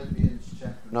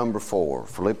number 4.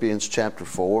 Philippians chapter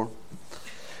 4.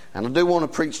 And I do want to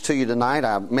preach to you tonight.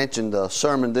 I mentioned the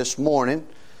sermon this morning.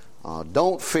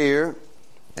 Don't fear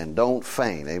and don't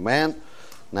faint. Amen?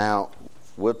 Now,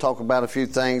 we'll talk about a few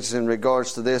things in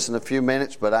regards to this in a few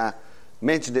minutes, but I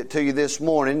mentioned it to you this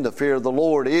morning. The fear of the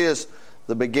Lord is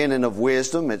the beginning of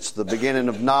wisdom. It's the beginning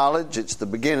of knowledge. It's the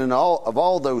beginning of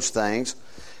all those things.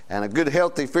 And a good,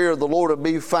 healthy fear of the Lord will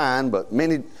be fine, but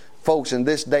many folks in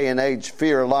this day and age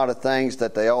fear a lot of things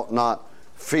that they ought not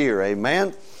fear.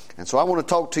 Amen? And so I want to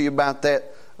talk to you about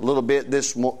that a little bit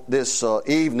this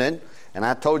evening. And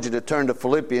I told you to turn to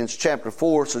Philippians chapter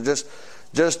 4, so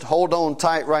just hold on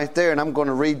tight right there, and I'm going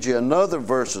to read you another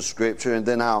verse of Scripture, and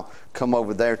then I'll come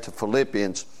over there to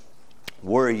Philippians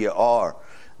where you are.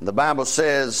 The Bible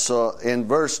says in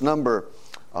verse number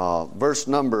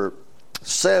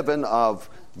 7 of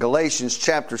Galatians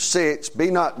chapter 6, "Be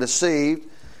not deceived,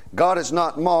 God is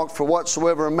not mocked, for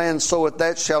whatsoever a man soweth,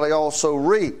 that shall he also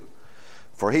reap.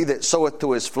 For he that soweth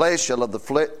to his flesh shall of the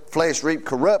flesh reap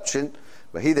corruption,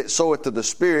 but he that soweth to the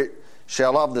Spirit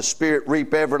shall of the Spirit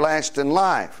reap everlasting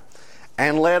life.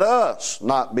 And let us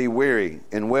not be weary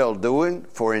in well-doing,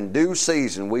 for in due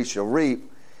season we shall reap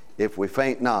if we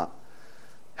faint not."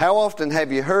 How often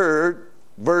have you heard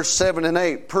verse 7 and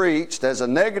 8 preached as a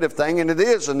negative thing? And it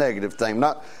is a negative thing. I'm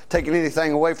not taking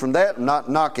anything away from that. I'm not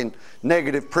knocking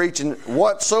negative preaching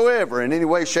whatsoever in any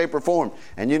way, shape, or form.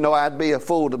 And you know I'd be a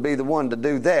fool to be the one to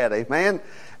do that. Amen?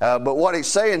 But what he's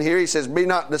saying here, he says, "Be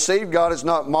not deceived, God is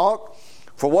not mocked.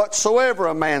 For whatsoever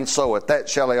a man soweth, that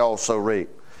shall he also reap.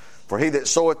 For he that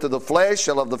soweth to the flesh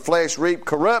shall of the flesh reap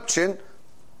corruption,"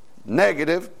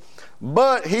 negative,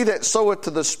 "but he that soweth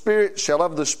to the Spirit shall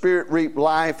of the Spirit reap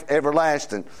life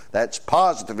everlasting." That's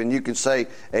positive, and you can say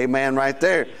amen right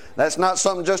there. That's not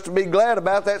something just to be glad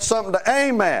about. That's something to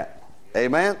aim at.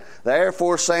 Amen? The Air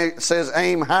Force says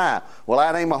aim high. Well,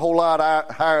 I'd aim a whole lot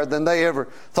higher than they ever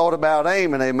thought about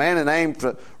aiming, amen, and aim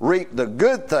to reap the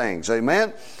good things,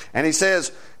 amen? And he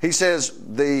says, he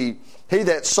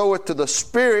that soweth to the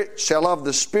Spirit shall of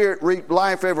the Spirit reap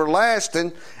life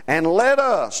everlasting, and let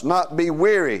us not be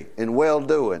weary in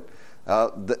well-doing.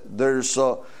 There's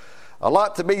a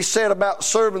lot to be said about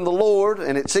serving the Lord,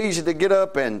 and it's easy to get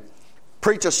up and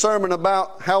preach a sermon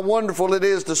about how wonderful it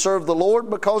is to serve the Lord,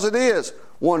 because it is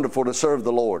wonderful to serve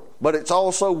the Lord. But it's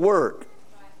also work.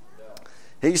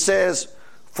 He says,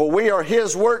 "For we are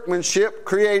His workmanship,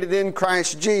 created in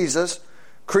Christ Jesus,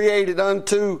 created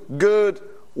unto good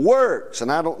works."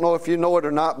 And I don't know if you know it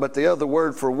or not, but the other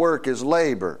word for work is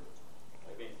labor.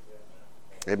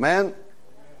 Amen?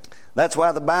 That's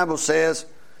why the Bible says,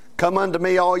 "Come unto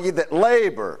me, all ye that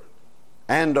labor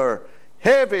and are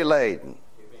heavy laden."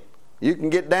 You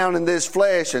can get down in this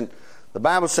flesh, and the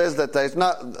Bible says that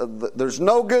there's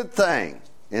no good thing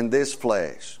in this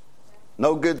flesh.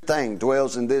 No good thing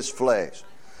dwells in this flesh.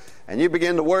 And you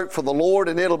begin to work for the Lord,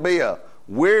 and it'll be a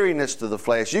weariness to the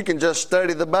flesh. You can just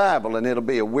study the Bible, and it'll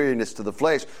be a weariness to the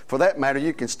flesh. For that matter,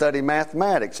 you can study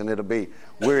mathematics, and it'll be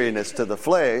weariness to the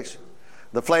flesh.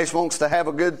 The flesh wants to have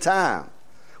a good time.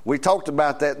 We talked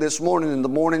about that this morning in the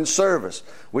morning service.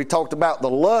 We talked about the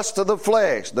lust of the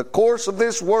flesh. The course of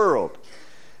this world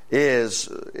is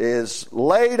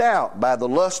laid out by the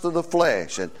lust of the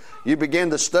flesh. And you begin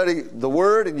to study the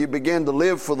Word, and you begin to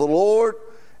live for the Lord,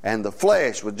 and the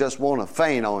flesh would just want to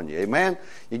faint on you. Amen?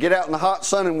 You get out in the hot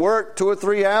sun and work 2 or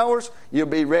 3 hours, you'll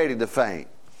be ready to faint.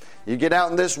 You get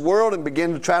out in this world and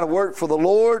begin to try to work for the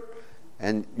Lord,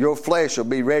 and your flesh will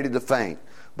be ready to faint.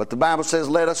 But the Bible says,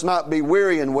 "Let us not be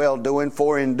weary in well-doing,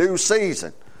 for in due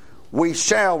season we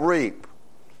shall reap."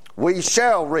 We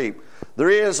shall reap. There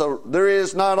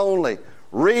is not only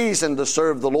reason to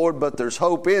serve the Lord, but there's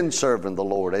hope in serving the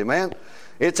Lord. Amen?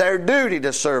 It's our duty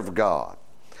to serve God.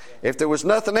 If there was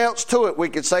nothing else to it, we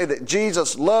could say that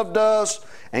Jesus loved us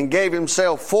and gave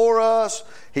Himself for us.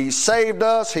 He saved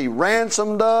us. He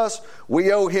ransomed us.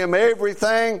 We owe Him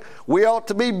everything. We ought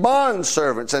to be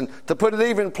bondservants. And to put it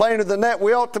even plainer than that,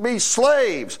 we ought to be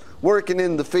slaves working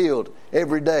in the field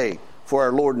every day for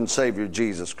our Lord and Savior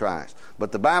Jesus Christ.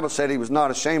 But the Bible said He was not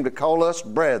ashamed to call us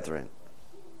brethren.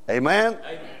 Amen?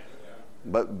 Amen.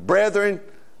 But brethren,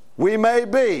 we may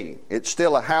be. It's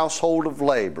still a household of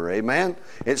labor. Amen?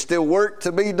 It's still work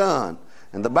to be done.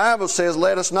 And the Bible says,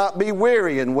 "Let us not be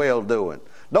weary in well-doing."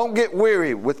 Don't get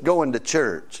weary with going to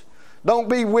church. Don't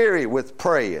be weary with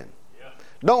praying.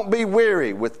 Don't be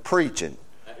weary with preaching.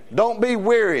 Don't be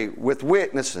weary with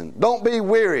witnessing. Don't be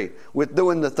weary with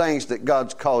doing the things that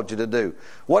God's called you to do.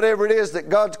 Whatever it is that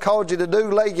God's called you to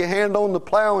do, lay your hand on the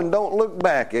plow and don't look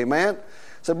back. Amen?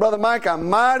 Say, "Brother Mike, I'm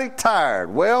mighty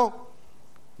tired." Well,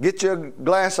 get you a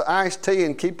glass of iced tea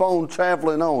and keep on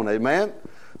traveling on. Amen?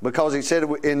 Because he said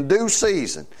in due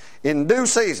season. In due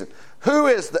season. Who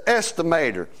is the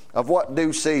estimator of what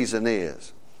due season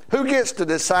is? Who gets to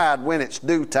decide when it's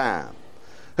due time?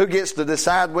 Who gets to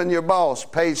decide when your boss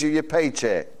pays you your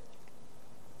paycheck?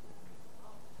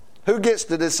 Who gets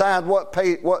to decide what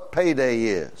payday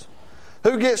is?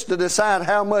 Who gets to decide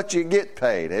how much you get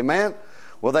paid? Amen?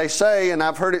 Well, they say, and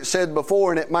I've heard it said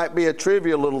before, and it might be a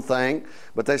trivial little thing,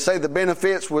 but they say the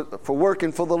benefits for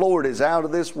working for the Lord is out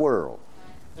of this world.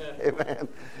 Amen.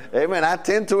 Amen. I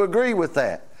tend to agree with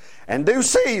that. And due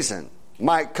season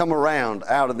might come around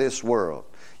out of this world.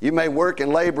 You may work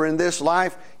and labor in this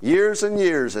life years and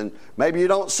years, and maybe you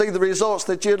don't see the results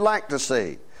that you'd like to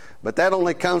see. But that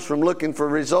only comes from looking for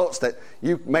results that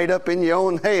you've made up in your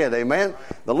own head. Amen?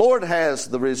 The Lord has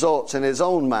the results in His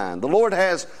own mind. The Lord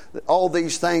has all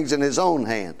these things in His own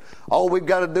hand. All we've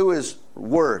got to do is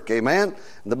work. Amen?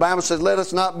 The Bible says, let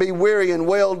us not be weary in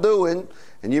well-doing.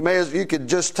 And you could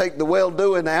just take the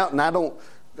well-doing out, and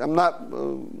I'm not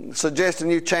suggesting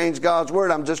you change God's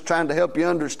Word. I'm just trying to help you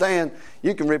understand.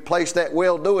 You can replace that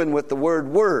well-doing with the word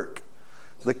work.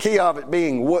 The key of it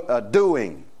being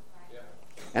doing.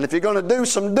 And if you're going to do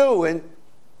some doing,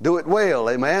 do it well,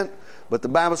 amen? But the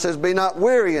Bible says, be not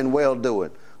weary in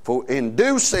well-doing. For in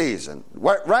due season,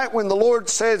 right when the Lord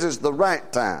says is the right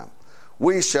time,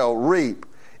 we shall reap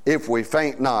if we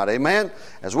faint not, amen?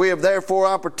 As we have therefore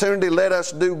opportunity, let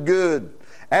us do good.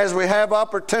 As we have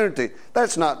opportunity,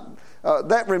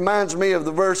 that reminds me of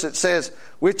the verse that says,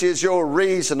 which is your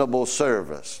reasonable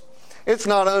service. It's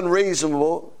not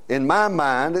unreasonable in my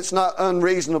mind, it's not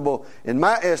unreasonable in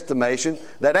my estimation,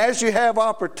 that as you have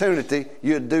opportunity,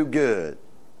 you'd do good.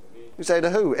 You say, to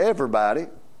who? Everybody.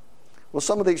 Well,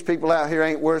 some of these people out here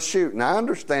ain't worth shooting. I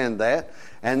understand that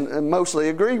and mostly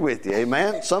agree with you,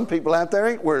 amen? Some people out there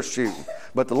ain't worth shooting.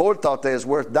 But the Lord thought they was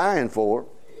worth dying for.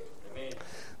 Amen.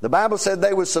 The Bible said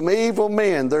they were some evil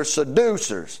men. They're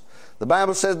seducers. The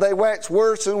Bible says they wax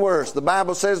worse and worse. The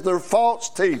Bible says they're false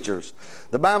teachers.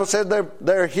 The Bible says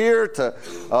they're here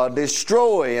to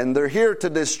destroy, and they're here to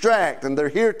distract, and they're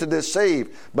here to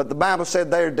deceive. But the Bible said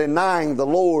they're denying the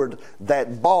Lord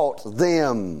that bought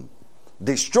them,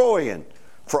 destroying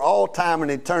for all time and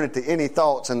eternity any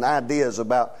thoughts and ideas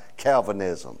about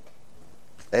Calvinism.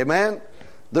 Amen?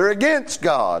 They're against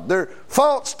God. They're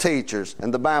false teachers.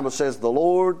 And the Bible says the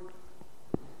Lord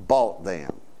bought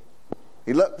them.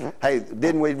 Hey,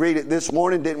 didn't we read it this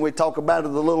morning? Didn't we talk about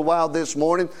it a little while this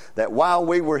morning? That while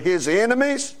we were His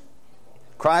enemies,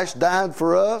 Christ died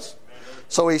for us.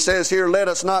 So He says here, let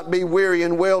us not be weary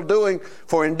in well-doing,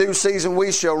 for in due season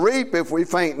we shall reap if we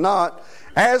faint not.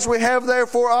 As we have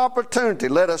therefore opportunity,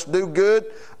 let us do good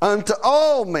unto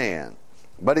all men.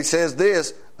 But He says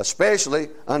this, especially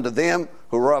unto them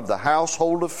who are of the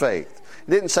household of faith.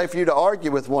 He didn't say for you to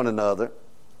argue with one another.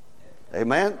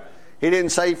 Amen? He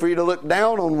didn't say for you to look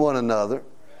down on one another.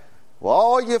 Well,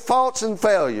 all your faults and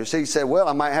failures. He said, well,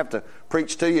 I might have to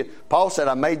preach to you. Paul said,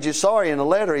 I made you sorry in a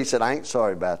letter. He said, I ain't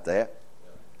sorry about that.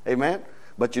 Amen?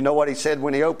 But you know what he said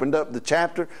when he opened up the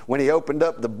chapter? When he opened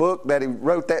up the book that he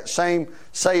wrote that same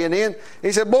saying in?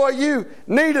 He said, boy, you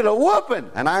needed a whooping.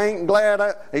 And I ain't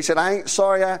glad he said, I ain't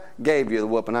sorry I gave you the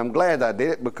whooping. I'm glad I did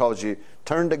it because you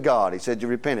turned to God. He said, you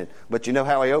repented. But you know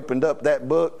how he opened up that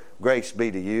book? Grace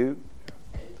be to you.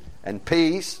 And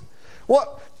peace.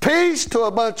 What? Peace to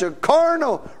a bunch of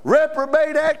carnal,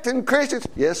 reprobate acting Christians?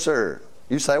 Yes, sir.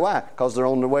 You say, why? Because they're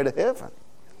on their way to heaven.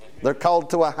 They're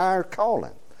called to a higher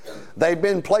calling. They've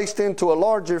been placed into a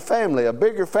larger family, a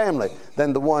bigger family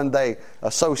than the one they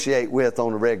associate with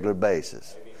on a regular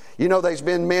basis. You know, there's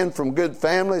been men from good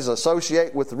families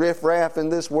associate with riffraff in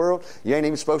this world. You ain't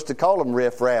even supposed to call them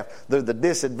riffraff. They're the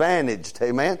disadvantaged,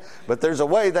 amen? But there's a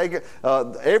way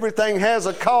everything has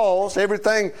a cause.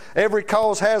 Every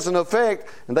cause has an effect.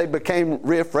 And they became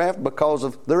riffraff because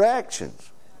of their actions.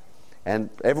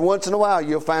 And every once in a while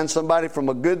you'll find somebody from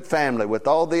a good family with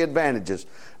all the advantages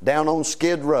down on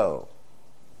Skid Row.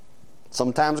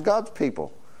 Sometimes God's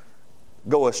people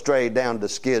go astray down to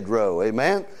Skid Row,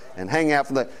 amen? And hang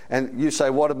out and you say,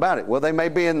 what about it? Well, they may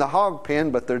be in the hog pen,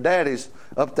 but their daddy's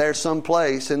up there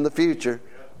someplace in the future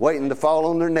waiting to fall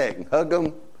on their neck and hug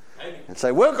them and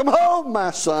say, welcome home,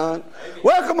 my son.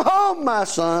 Welcome home, my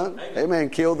son. Amen.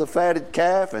 Kill the fatted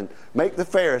calf and make the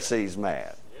Pharisees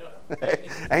mad.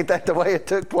 Ain't that the way it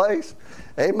took place?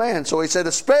 Amen. So he said,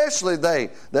 especially they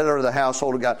that are the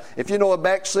household of God. If you know a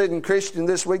backslidden Christian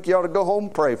this week, you ought to go home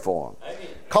and pray for them. Amen.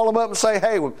 Call them up and say,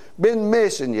 hey, we've been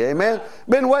missing you. Amen.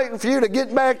 Been waiting for you to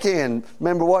get back in.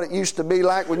 Remember what it used to be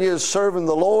like when you was serving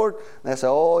the Lord? And they say,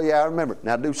 oh, yeah, I remember.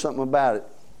 Now do something about it.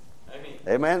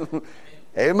 Amen. Amen.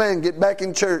 Amen. Get back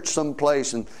in church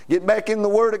someplace and get back in the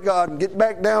Word of God and get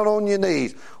back down on your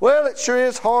knees. Well, it sure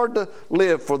is hard to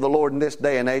live for the Lord in this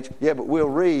day and age. Yeah, but we'll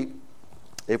reap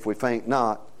if we faint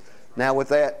not. Now, with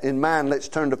that in mind, let's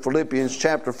turn to Philippians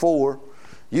chapter 4.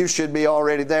 You should be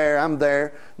already there. I'm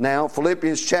there now.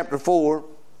 Philippians chapter 4.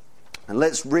 And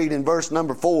let's read in verse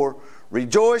number 4.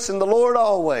 Rejoice in the Lord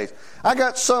always. I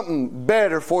got something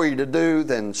better for you to do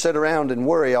than sit around and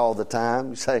worry all the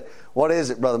time. You say, what is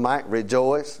it, Brother Mike?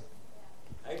 Rejoice.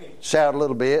 Amen. Shout a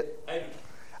little bit. Amen.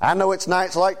 I know it's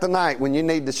nights like tonight when you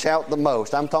need to shout the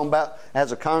most. I'm talking about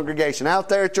as a congregation. Out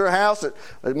there at your house, it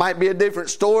might be a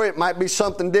different story. It might be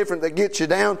something different that gets you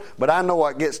down. But I know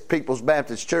what gets People's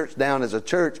Baptist Church down as a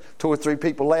church. 2 or 3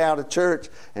 people lay out of church,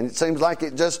 and it seems like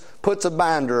it just puts a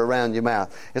binder around your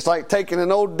mouth. It's like taking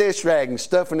an old dish rag and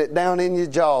stuffing it down in your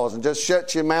jaws and just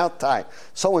shuts your mouth tight.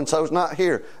 So-and-so's not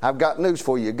here. I've got news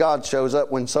for you. God shows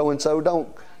up when so-and-so don't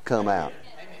come out.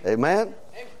 Amen?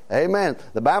 Amen.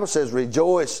 The Bible says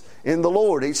rejoice in the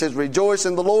Lord. He says rejoice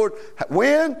in the Lord.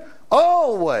 When?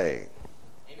 Always.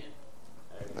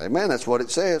 Amen. That's what it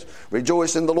says.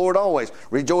 Rejoice in the Lord always.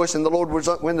 Rejoice in the Lord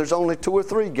when there's only 2 or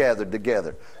 3 gathered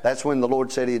together. That's when the Lord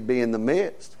said He'd be in the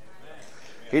midst.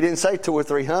 He didn't say 200 or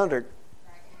 300.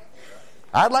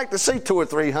 I'd like to see 200 or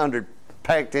 300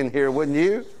 packed in here, wouldn't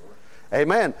you?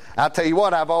 Amen. I'll tell you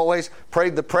what, I've always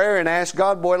prayed the prayer and asked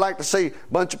God, boy, I'd like to see a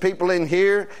bunch of people in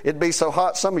here. It'd be so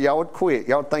hot, some of y'all would quit.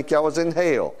 Y'all would think y'all was in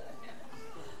hell.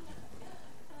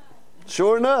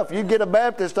 Sure enough, you get a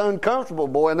Baptist uncomfortable,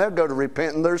 boy, and they'll go to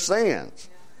repenting their sins.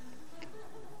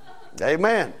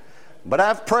 Amen. But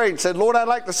I've prayed and said, Lord, I'd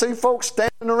like to see folks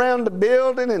standing around the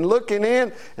building and looking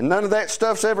in, and none of that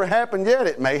stuff's ever happened yet.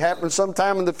 It may happen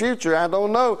sometime in the future. I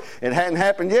don't know. It hadn't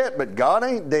happened yet, but God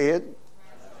ain't dead.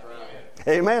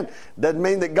 Amen. Doesn't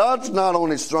mean that God's not on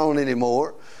His throne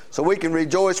anymore. So we can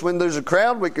rejoice when there's a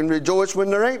crowd. We can rejoice when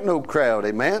there ain't no crowd.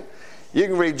 Amen. You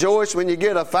can rejoice when you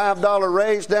get a $5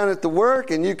 raise down at the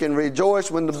work, and you can rejoice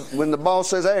when the boss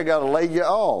says, hey, I got to lay you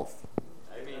off.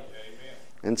 Amen.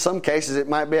 In some cases, it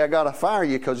might be I got to fire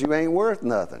you because you ain't worth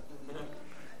nothing.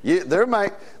 There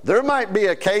might be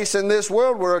a case in this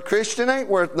world where a Christian ain't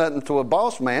worth nothing to a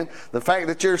boss man. The fact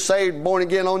that you're saved, born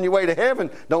again, on your way to heaven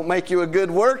don't make you a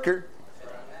good worker.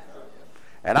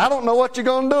 And I don't know what you're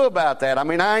going to do about that. I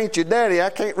mean, I ain't your daddy. I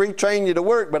can't retrain you to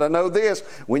work, but I know this.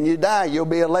 When you die, you'll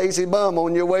be a lazy bum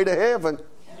on your way to heaven.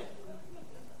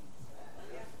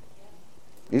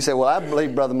 You say, well, I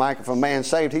believe, Brother Mike, if a man's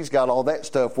saved, he's got all that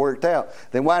stuff worked out.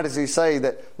 Then why does he say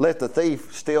that let the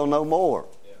thief steal no more?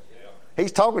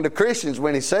 He's talking to Christians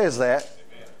when he says that.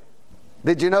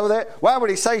 Did you know that? Why would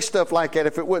he say stuff like that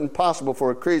if it wasn't possible for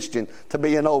a Christian to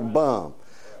be an old bum?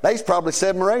 There's probably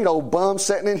 7 or 8 old bums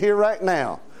sitting in here right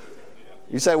now.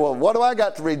 You say, well, what do I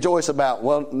got to rejoice about?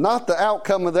 Well, not the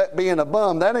outcome of that being a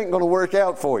bum. That ain't going to work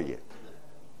out for you.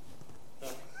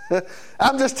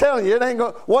 I'm just telling you, it ain't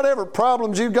going. Whatever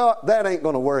problems you got, that ain't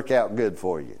going to work out good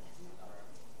for you.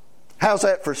 How's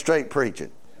that for straight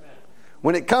preaching?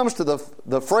 When it comes to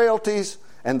the frailties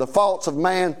and the faults of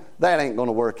man, that ain't going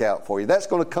to work out for you. That's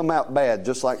going to come out bad,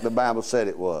 just like the Bible said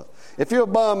it was. If you're a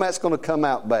bum, that's going to come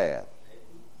out bad.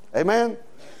 Amen?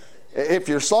 If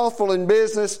you're slothful in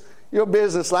business, your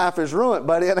business life is ruined,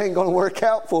 buddy. It ain't going to work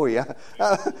out for you.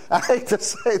 I hate to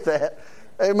say that.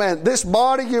 Amen. This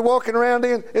body you're walking around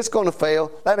in, it's going to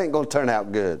fail. That ain't going to turn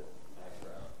out good.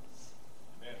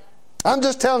 I'm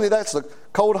just telling you, that's the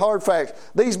cold, hard facts.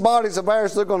 These bodies of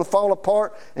ours, they're going to fall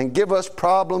apart and give us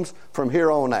problems from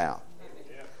here on out.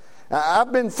 Now,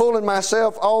 I've been fooling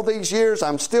myself all these years.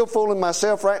 I'm still fooling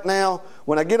myself right now.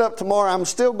 When I get up tomorrow, I'm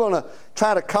still going to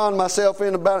try to con myself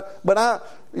in about it. But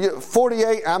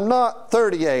 48, I'm not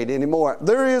 38 anymore.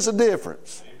 There is a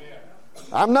difference.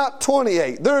 I'm not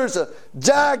 28. There's a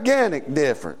gigantic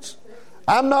difference.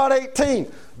 I'm not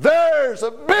 18. There's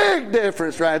a big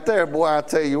difference right there, boy, I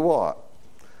tell you what.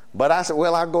 But I said,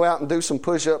 well, I'll go out and do some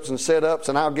push-ups and sit-ups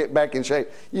and I'll get back in shape.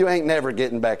 You ain't never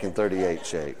getting back in 38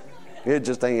 shape. It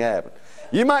just ain't happening.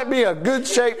 You might be a good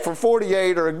shape for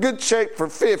 48 or a good shape for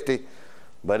 50,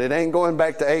 but it ain't going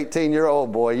back to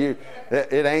 18-year-old, boy.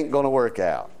 It ain't going to work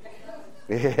out.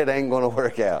 It ain't going to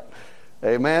work out.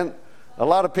 Amen? A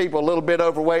lot of people a little bit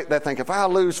overweight, they think, if I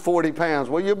lose 40 pounds,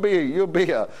 well, you'll be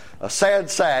a sad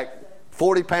sack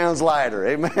 40 pounds lighter.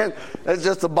 Amen? That's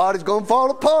just the body's going to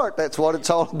fall apart. That's what it's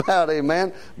all about.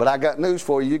 Amen? But I got news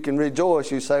for you. You can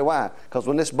rejoice. You say, why? Because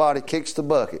when this body kicks the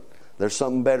bucket, there's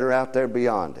something better out there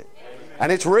beyond it.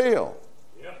 And it's real.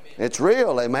 It's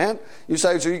real, amen. You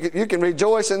say, so you can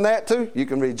rejoice in that too? You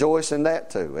can rejoice in that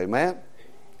too, amen.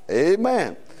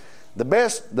 Amen.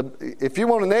 If you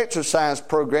want an exercise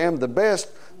program, the best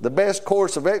the best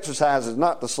course of exercise is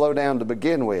not to slow down to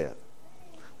begin with.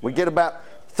 We get about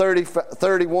 30,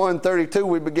 31, 32,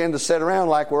 we begin to sit around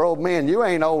like we're old men. You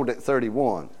ain't old at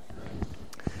 31.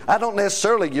 I don't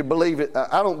necessarily believe it.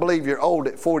 I don't believe you're old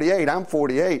at 48. I'm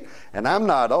 48, and I'm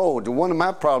not old. One of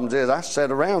my problems is I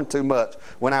sat around too much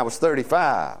when I was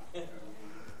 35.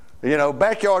 You know,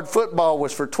 backyard football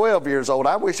was for 12 years old.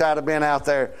 I wish I'd have been out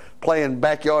there playing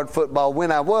backyard football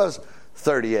when I was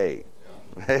 38.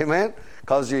 Amen?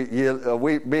 Because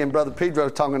me and Brother Pedro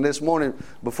talking this morning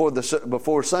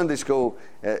before Sunday school,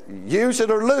 use it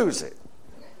or lose it.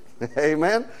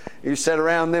 Amen? You sit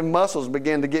around, them muscles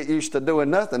begin to get used to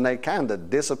doing nothing. They kind of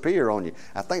disappear on you.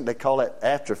 I think they call it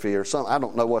atrophy or something. I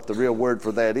don't know what the real word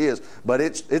for that is, but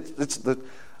it's the...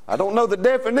 I don't know the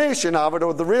definition of it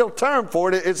or the real term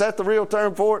for it. Is that the real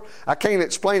term for it? I can't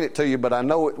explain it to you, but I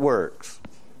know it works.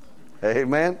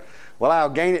 Amen? Well, I'll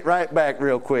gain it right back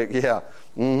real quick. Yeah.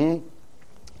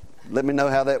 Let me know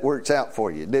how that works out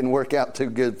for you. It didn't work out too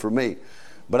good for me.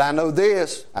 But I know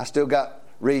this. I still got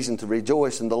reason to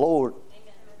rejoice in the Lord.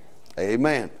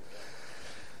 Amen.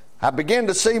 I began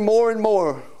to see more and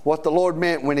more what the Lord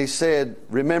meant when He said,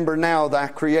 remember now thy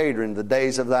Creator in the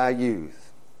days of thy youth.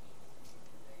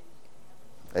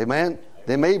 Amen?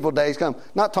 Them evil days come.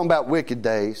 Not talking about wicked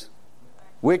days.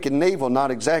 Wicked and evil,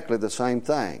 not exactly the same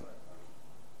thing.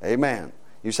 Amen.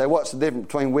 You say, what's the difference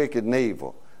between wicked and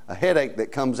evil? A headache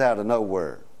that comes out of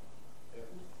nowhere.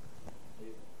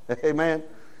 Amen?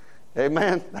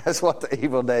 Amen? That's what the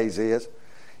evil days is.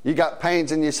 You got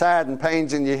pains in your side and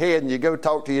pains in your head, and you go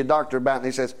talk to your doctor about it, and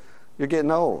he says, you're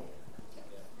getting old.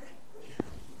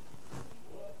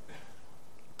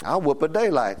 I'll whoop the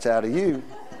daylights out of you.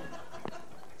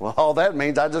 Well, all that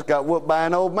means I just got whooped by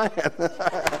an old man.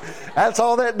 That's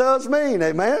all that does mean.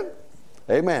 Amen?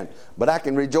 Amen. But I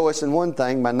can rejoice in one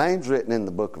thing. My name's written in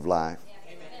the book of life.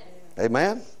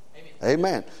 Amen?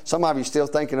 Amen. Some of you still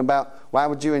thinking about, why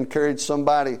would you encourage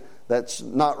somebody that's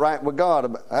not right with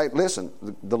God? Hey, listen,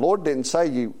 the Lord didn't say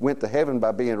you went to heaven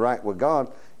by being right with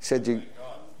God.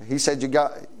 He said you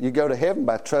go to heaven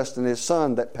by trusting His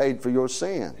Son that paid for your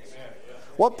sins.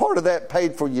 What part of that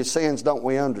paid for your sins don't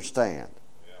we understand?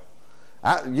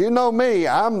 You know me,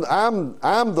 I'm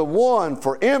the one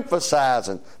for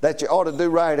emphasizing that you ought to do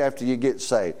right after you get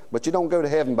saved. But you don't go to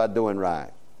heaven by doing right.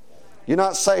 You're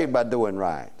not saved by doing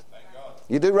right.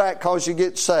 You do right because you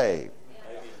get saved.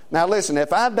 Now listen,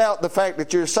 if I doubt the fact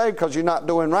that you're saved because you're not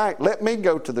doing right, let me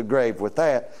go to the grave with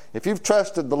that. If you've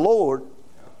trusted the Lord,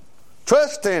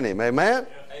 trust in Him. Amen?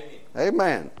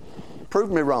 Amen. Prove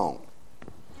me wrong.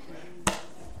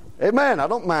 Amen. I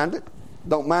don't mind it.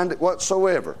 Don't mind it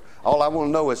whatsoever. All I want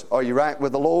to know is, are you right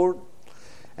with the Lord?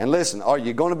 And listen, are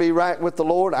you going to be right with the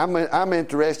Lord? I'm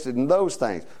interested in those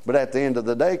things. But at the end of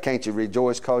the day, can't you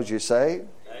rejoice because you're saved?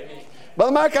 Amen.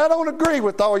 Brother Mike, I don't agree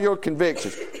with all your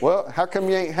convictions. Well, how come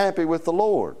you ain't happy with the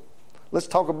Lord? Let's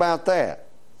talk about that.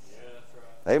 Yeah, that's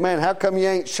right. Amen. How come you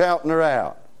ain't shouting her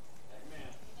out?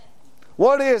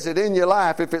 What is it in your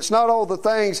life? If it's not all the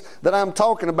things that I'm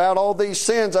talking about, all these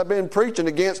sins I've been preaching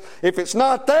against, if it's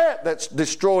not that's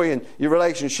destroying your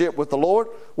relationship with the Lord,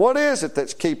 what is it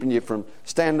that's keeping you from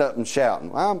standing up and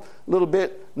shouting? I'm a little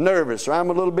bit nervous or I'm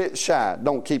a little bit shy.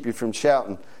 Don't keep you from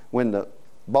shouting when the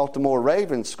Baltimore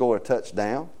Ravens score a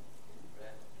touchdown.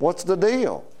 What's the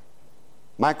deal?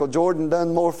 Michael Jordan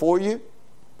done more for you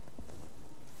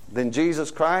than Jesus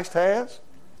Christ has?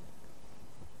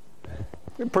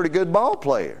 He's a pretty good ball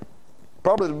player.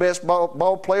 Probably the best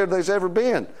ball player there's ever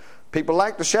been. People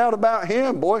like to shout about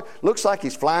him. Boy, looks like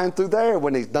he's flying through the air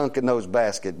when he's dunking those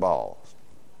basketballs.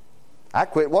 I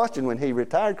quit watching when he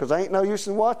retired because I ain't no use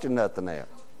in watching nothing else.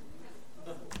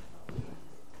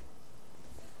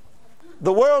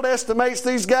 The world estimates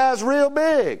these guys real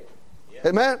big.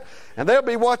 Amen? And they'll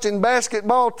be watching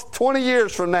basketball 20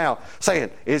 years from now saying,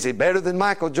 is he better than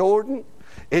Michael Jordan?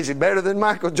 Is he better than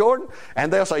Michael Jordan?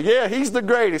 And they'll say, yeah, he's the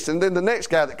greatest. And then the next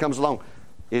guy that comes along,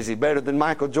 is he better than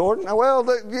Michael Jordan? Well,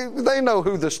 they know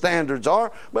who the standards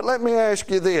are. But let me ask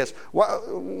you this.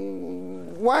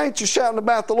 Why ain't you shouting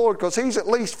about the Lord? Because He's at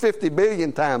least 50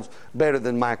 billion times better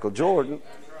than Michael Jordan.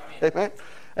 Amen?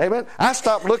 Amen? I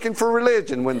stopped looking for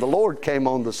religion when the Lord came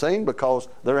on the scene because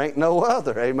there ain't no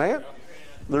other. Amen?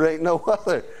 There ain't no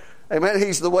other. Amen.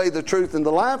 He's the way, the truth, and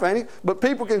the life, ain't He? But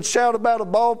people can shout about a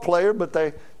ball player, but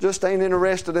they just ain't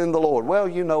interested in the Lord. Well,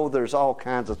 you know, there's all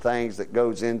kinds of things that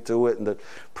goes into it, and the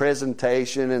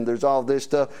presentation, and there's all this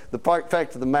stuff. The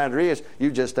fact of the matter is,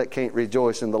 you just can't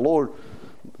rejoice in the Lord.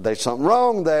 There's something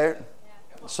wrong there.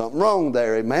 Something wrong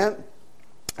there. Amen.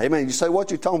 Amen. You say,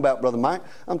 what you talking about, Brother Mike?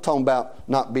 I'm talking about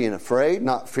not being afraid,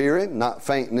 not fearing, not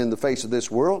fainting in the face of this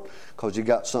world, because you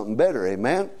got something better.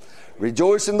 Amen.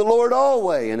 Rejoice in the Lord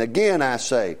always. And again I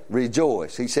say,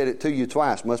 rejoice. He said it to you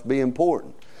twice. Must be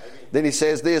important. Amen. Then he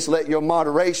says this, let your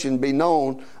moderation be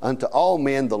known unto all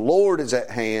men. The Lord is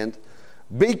at hand.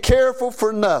 Be careful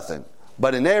for nothing,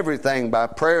 but in everything by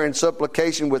prayer and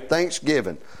supplication with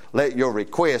thanksgiving, let your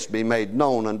requests be made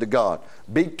known unto God.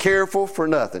 Be careful for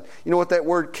nothing. You know what that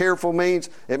word careful means?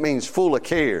 It means full of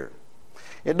care.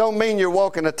 It don't mean you're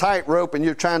walking a tightrope and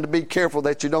you're trying to be careful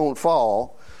that you don't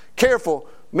fall. Careful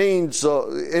means,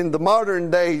 in the modern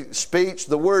day speech,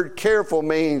 the word careful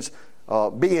means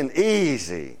being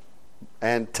easy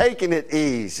and taking it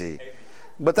easy.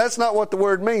 But that's not what the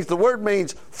word means. The word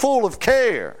means full of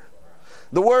care.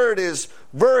 The word is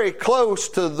very close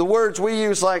to the words we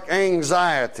use like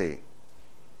anxiety.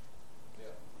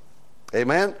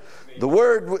 Amen? The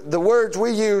words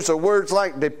we use are words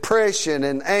like depression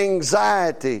and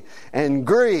anxiety and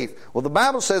grief. Well, the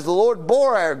Bible says the Lord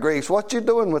bore our griefs. What you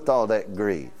doing with all that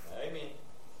grief? Amen.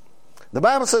 The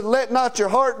Bible says, let not your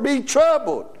heart be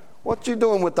troubled. What you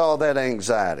doing with all that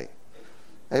anxiety?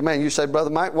 Amen. You say, Brother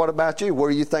Mike, what about you? Where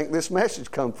do you think this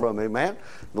message come from? Amen.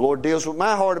 The Lord deals with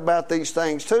my heart about these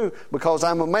things too, because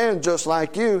I'm a man just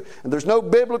like you, and there's no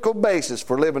biblical basis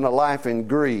for living a life in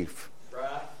grief.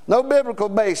 Right. No biblical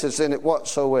basis in it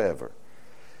whatsoever.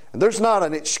 And there's not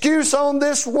an excuse on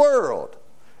this world.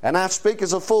 And I speak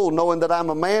as a fool, knowing that I'm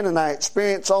a man and I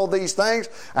experience all these things.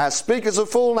 I speak as a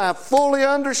fool, and I fully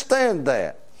understand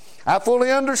that. I fully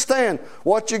understand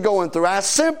what you're going through. I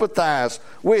sympathize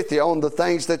with you on the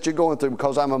things that you're going through,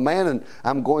 because I'm a man and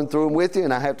I'm going through them with you,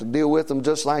 and I have to deal with them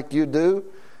just like you do.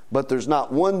 But there's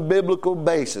not one biblical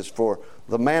basis for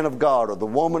the man of God or the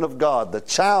woman of God, the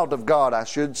child of God, I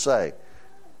should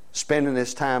spending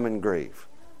his time in grief.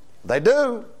 They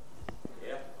do.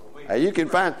 You can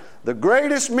find the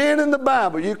greatest men in the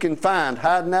Bible, you can find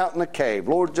hiding out in a cave.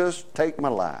 Lord, just take my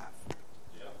life.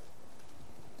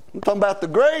 I'm talking about the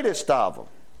greatest of them.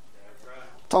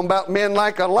 I'm talking about men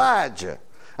like Elijah.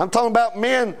 I'm talking about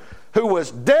men who was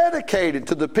dedicated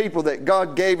to the people that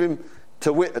God gave him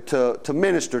to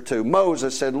minister to.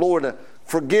 Moses said, Lord,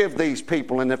 forgive these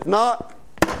people, and if not,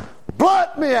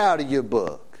 blot me out of your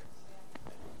book.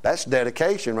 That's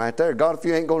dedication right there. God, if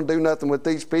you ain't going to do nothing with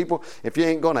these people, if you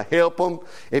ain't going to help them,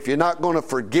 if you're not going to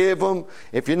forgive them,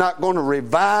 if you're not going to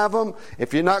revive them,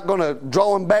 if you're not going to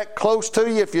draw them back close to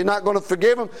you, if you're not going to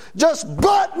forgive them, just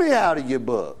blot me out of your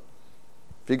book.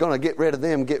 If you're going to get rid of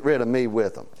them, get rid of me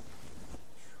with them.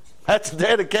 That's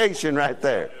dedication right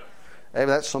there. Amen.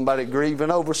 That's somebody grieving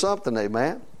over something,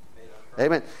 amen.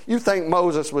 Amen. You think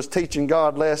Moses was teaching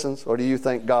God lessons, or do you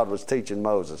think God was teaching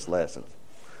Moses lessons?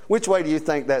 Which way do you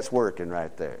think that's working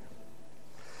right there?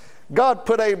 God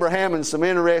put Abraham in some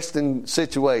interesting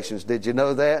situations. Did you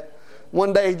know that?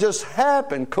 One day he just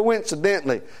happened,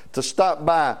 coincidentally, to stop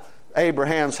by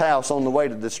Abraham's house on the way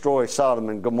to destroy Sodom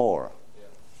and Gomorrah.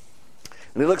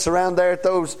 And he looks around there at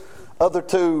those other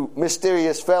two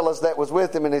mysterious fellas that was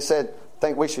with him, and he said,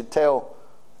 think we should tell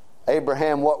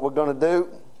Abraham what we're going to do?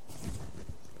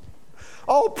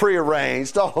 All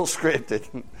prearranged, all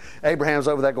scripted. Abraham's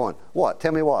over there going, what?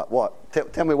 Tell me what? What?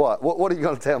 Tell me what? What are you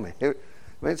going to tell me?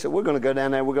 He said, we're going to go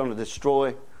down there, we're going to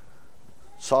destroy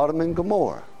Sodom and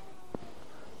Gomorrah.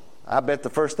 I bet the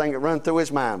first thing that run through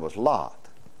his mind was Lot.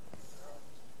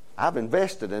 I've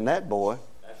invested in that boy.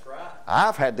 That's right.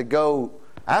 I've had to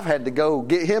go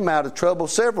get him out of trouble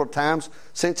several times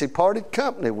since he parted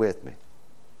company with me.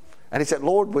 And he said,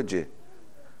 Lord, would you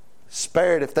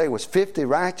spare it if there was 50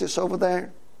 righteous over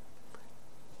there?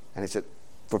 And he said,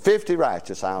 for 50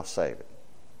 righteous I'll save it.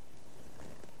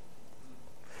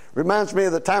 Reminds me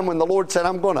of the time when the Lord said,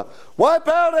 I'm going to wipe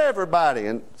out everybody.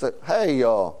 And said, hey,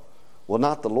 y'all, will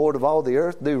not the Lord of all the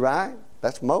earth do right?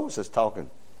 That's Moses talking.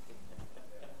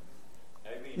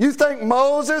 Amen. You think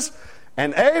Moses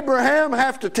and Abraham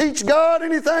have to teach God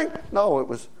anything? No, it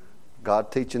was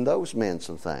God teaching those men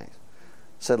some things.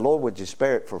 Said, Lord, would you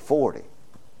spare it for 40?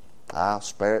 I'll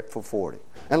spare it for 40.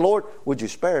 And Lord, would you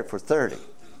spare it for 30?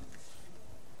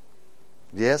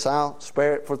 Yes, I'll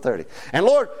spare it for 30. And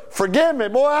Lord, forgive me,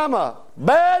 boy, I'm a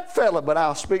bad fella, but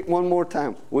I'll speak one more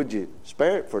time. Would you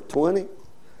spare it for 20?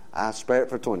 I'll spare it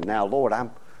for 20. Now, Lord,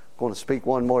 I'm going to speak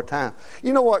one more time.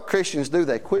 You know what Christians do?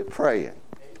 They quit praying.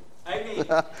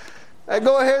 Amen. Hey,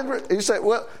 go ahead. You say,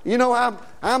 well, you know,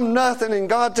 I'm nothing and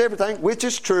God's everything, which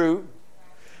is true.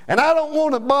 And I don't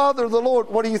want to bother the Lord.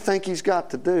 What do you think He's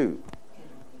got to do?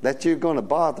 That you're going to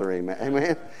bother Him.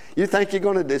 Amen. You think you're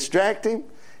going to distract Him?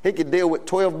 He could deal with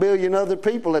 12 billion other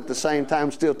people at the same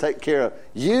time, still take care of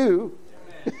you.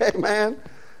 Amen.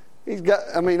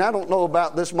 I don't know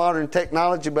about this modern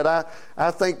technology, but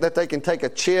I think that they can take a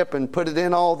chip and put it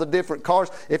in all the different cars.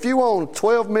 If you own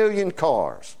 12 million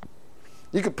cars,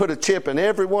 you could put a chip in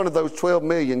every one of those 12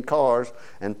 million cars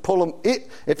and pull them.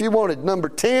 If you wanted number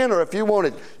 10, or if you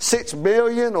wanted 6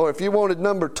 billion, or if you wanted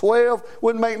number 12,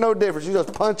 wouldn't make no difference. You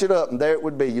just punch it up and there it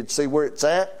would be. You'd see where it's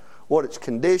at, what its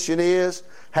condition is,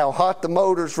 how hot the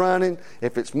motor's running,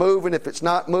 if it's moving, if it's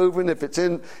not moving, if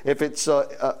it's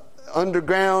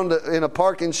underground in a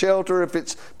parking shelter, if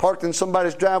it's parked in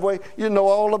somebody's driveway. You know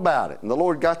all about it. And the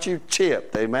Lord got you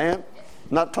chipped. Amen.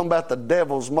 I'm not talking about the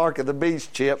devil's mark of the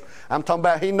beast chip. I'm talking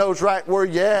about He knows right where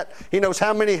you're at. He knows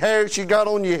how many hairs you got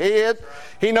on your head.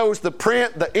 He knows the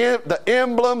print, the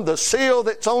emblem, the seal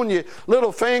that's on your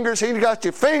little fingers. He's got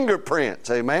your fingerprints.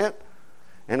 Amen.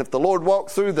 And if the Lord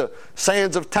walked through the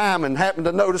sands of time and happened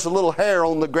to notice a little hair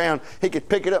on the ground, He could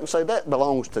pick it up and say, that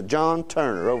belongs to John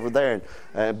Turner over there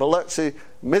in Biloxi,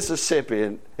 Mississippi.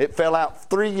 And it fell out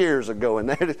 3 years ago. And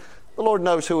the Lord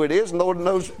knows who it is, and the Lord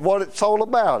knows what it's all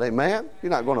about. Amen?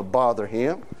 You're not going to bother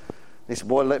Him. He said,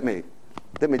 boy, let me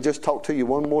just talk to you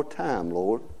one more time,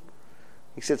 Lord.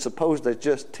 He said, suppose there's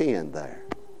just 10 there.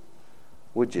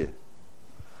 Would you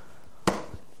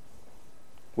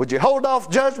hold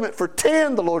off judgment for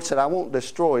 10? The Lord said, I won't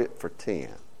destroy it for 10.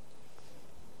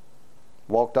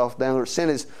 Walked off down there,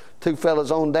 sent his 2 fellas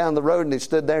on down the road, and he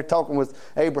stood there talking with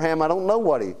Abraham. I don't know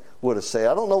what he would have said.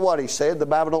 I don't know what he said. The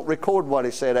Bible don't record what he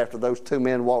said after those 2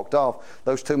 men walked off.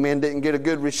 Those 2 men didn't get a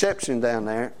good reception down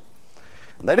there.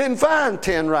 They didn't find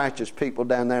 10 righteous people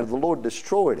down there. The Lord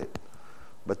destroyed it.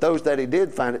 But those that He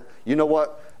did find it, you know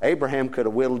what? Abraham could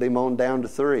have whittled him on down to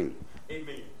 3.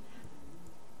 Amen.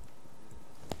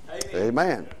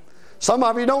 Amen. Some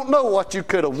of you don't know what you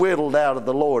could have whittled out of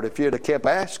the Lord if you'd have kept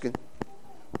asking.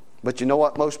 But you know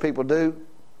what most people do?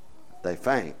 They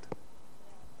faint.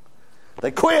 They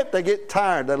quit. They get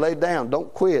tired. They lay down.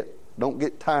 Don't quit. Don't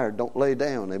get tired. Don't lay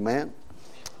down. Amen.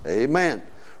 Amen.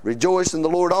 Rejoice in the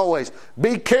Lord always.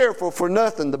 Be careful for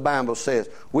nothing, the Bible says.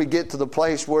 We get to the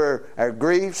place where our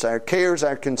griefs, our cares,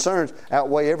 our concerns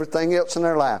outweigh everything else in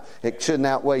our life. It shouldn't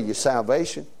outweigh your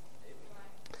salvation.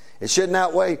 It shouldn't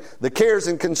outweigh the cares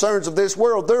and concerns of this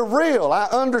world. They're real. I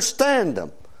understand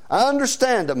them.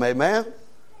 Amen.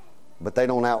 But they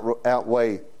don't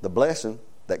outweigh the blessing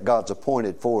that God's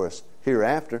appointed for us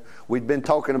hereafter. We've been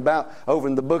talking about over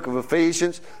in the book of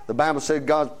Ephesians. The Bible said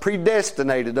God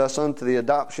predestinated us unto the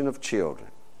adoption of children.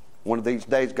 One of these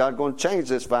days God's going to change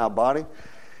this vile body.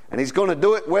 And He's going to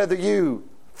do it whether you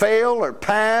fail or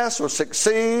pass or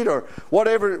succeed or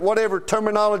whatever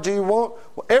terminology you want.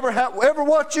 Whatever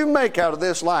what you make out of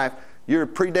this life, you're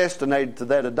predestinated to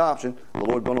that adoption. The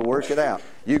Lord's going to work it out.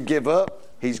 You give up,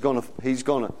 He's going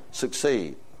to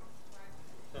succeed.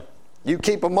 You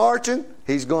keep marching,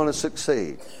 He's going to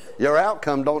succeed. Your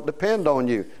outcome don't depend on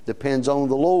you. Depends on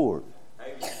the Lord.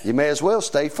 You may as well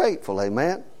stay faithful.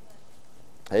 Amen.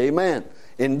 Amen.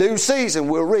 In due season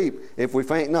we'll reap if we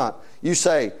faint not. You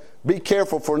say, be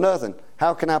careful for nothing.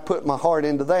 How can I put my heart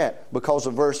into that? Because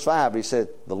of verse 5, He said,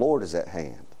 the Lord is at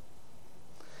hand.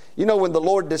 You know, when the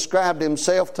Lord described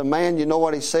Himself to man, you know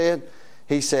what He said?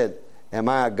 He said, am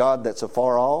I a God that's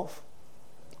afar off?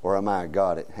 Or am I a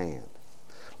God at hand?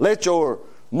 Let your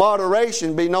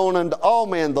moderation be known unto all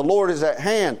men. The Lord is at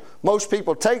hand. Most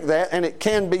people take that, and it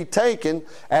can be taken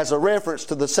as a reference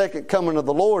to the second coming of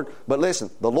the Lord. But listen,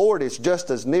 the Lord is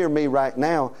just as near me right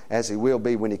now as He will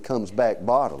be when He comes back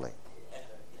bodily.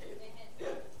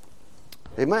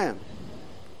 Amen.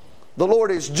 The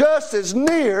Lord is just as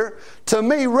near to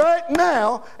me right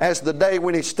now as the day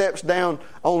when He steps down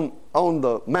on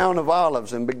the Mount of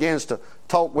Olives and begins to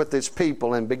talk with His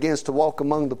people and begins to walk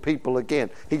among the people again.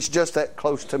 He's just that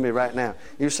close to me right now.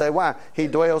 You say, why? He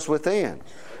dwells within.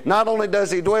 Not only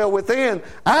does He dwell within,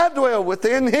 I dwell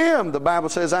within Him. The Bible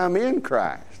says I'm in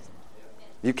Christ.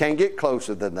 You can't get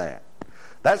closer than that.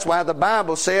 That's why the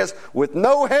Bible says, with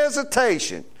no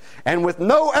hesitation and with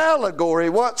no allegory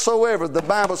whatsoever, the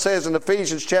Bible says in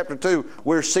Ephesians chapter 2,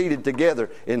 we're seated together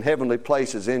in heavenly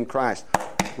places in Christ.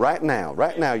 Right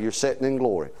now you're sitting in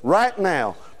glory. Right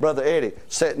now, Brother Eddie,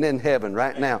 sitting in heaven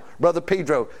right now. Brother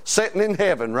Pedro, sitting in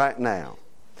heaven right now.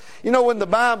 You know, when the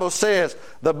Bible says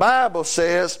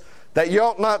that you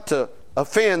ought not to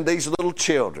offend these little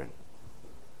children.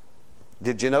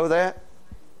 Did you know that?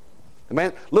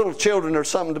 Amen. Little children are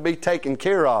something to be taken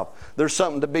care of. They're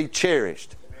something to be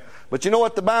cherished. But you know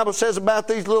what the Bible says about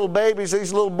these little babies,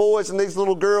 these little boys and these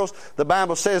little girls? The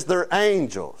Bible says they're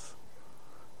angels.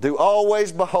 Do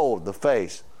always behold the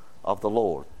face of the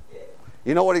Lord.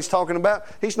 You know what He's talking about?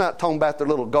 He's not talking about their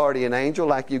little guardian angel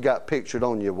like you got pictured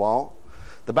on your wall.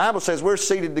 The Bible says we're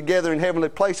seated together in heavenly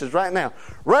places right now.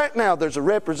 Right now there's a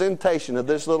representation of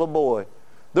this little boy.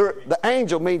 The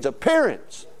angel means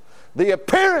appearance. The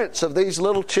appearance of these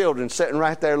little children sitting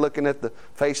right there looking at the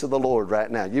face of the Lord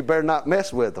right now. You better not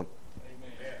mess with them.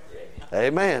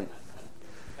 Amen.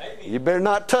 You better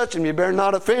not touch them. You better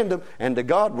not offend them. And to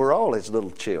God, we're all His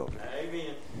little children.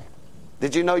 Amen.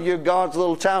 Did you know you're God's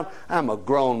little child? I'm a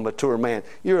grown, mature man.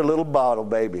 You're a little bottle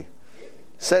baby.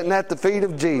 Sitting at the feet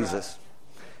of Jesus.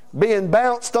 Being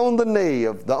bounced on the knee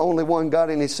of the only one got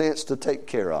any sense to take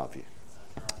care of you.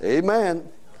 Amen.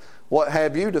 What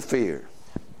have you to fear?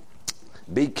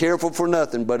 Be careful for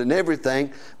nothing, but in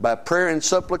everything, by prayer and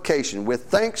supplication, with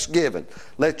thanksgiving,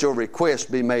 let your requests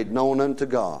be made known unto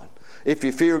God. If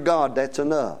you fear God, that's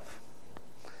enough.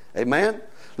 Amen?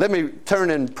 Let me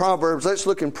turn in Proverbs. Let's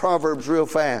look in Proverbs real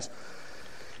fast.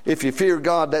 If you fear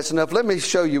God, that's enough. Let me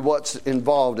show you what's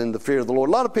involved in the fear of the Lord.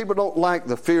 A lot of people don't like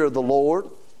the fear of the Lord.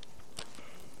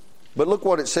 But look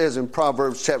what it says in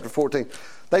Proverbs chapter 14.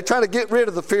 They try to get rid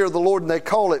of the fear of the Lord and they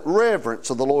call it reverence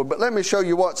of the Lord. But let me show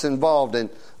you what's involved in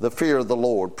the fear of the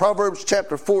Lord. Proverbs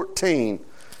chapter 14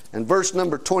 and verse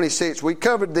number 26. We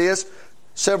covered this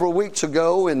several weeks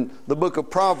ago in the book of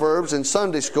Proverbs in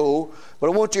Sunday school. But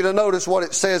I want you to notice what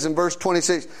it says in verse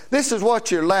 26. This is what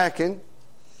you're lacking.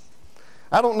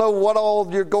 I don't know what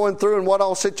all you're going through and what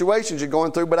all situations you're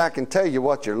going through, but I can tell you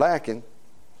what you're lacking.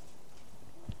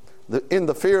 In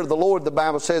the fear of the Lord, the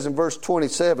Bible says in verse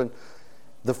 27,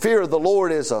 the fear of the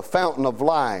Lord is a fountain of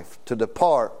life to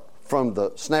depart from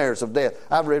the snares of death.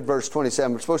 I've read verse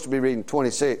 27. We're supposed to be reading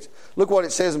 26. Look what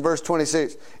it says in verse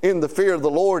 26. In the fear of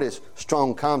the Lord is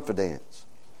strong confidence.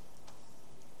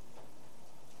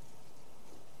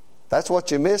 That's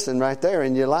what you're missing right there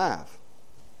in your life.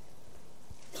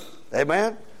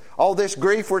 Amen? All this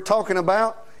grief we're talking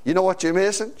about, you know what you're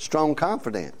missing? Strong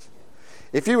confidence.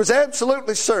 If you was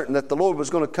absolutely certain that the Lord was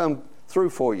going to come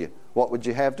through for you, what would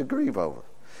you have to grieve over?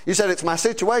 You said, it's my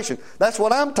situation. That's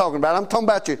what I'm talking about. I'm talking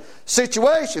about your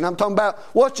situation. I'm talking about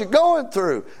what you're going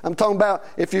through. I'm talking about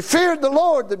if you feared the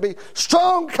Lord, there'd be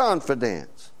strong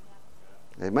confidence.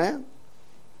 Amen?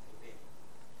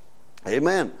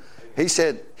 Amen. He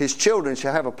said His children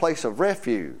shall have a place of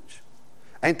refuge.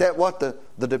 Ain't that what the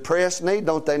depressed need?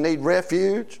 Don't they need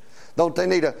refuge? Don't they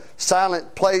need a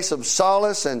silent place of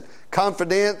solace and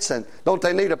confidence? And don't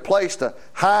they need a place to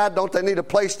hide? Don't they need a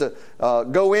place to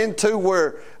go into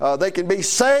where they can be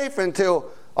safe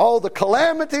until all the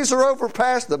calamities are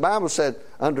overpassed? The Bible said,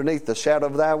 underneath the shadow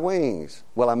of thy wings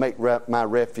will I make my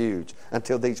refuge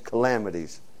until these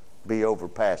calamities be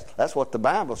overpassed. That's what the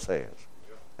Bible says.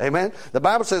 Amen? The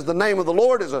Bible says the name of the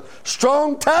Lord is a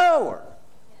strong tower.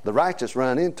 The righteous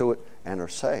run into it and are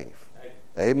safe.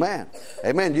 Amen.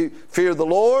 Amen. You fear the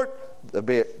Lord.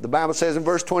 The Bible says in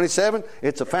verse 27,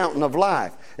 it's a fountain of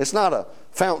life. It's not a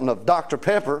fountain of Dr.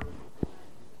 Pepper.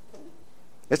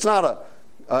 It's not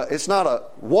a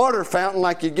water fountain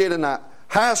like you get in a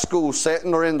high school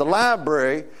setting or in the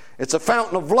library. It's a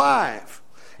fountain of life.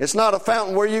 It's not a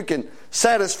fountain where you can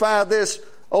satisfy this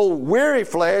old weary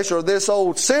flesh or this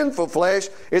old sinful flesh.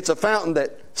 It's a fountain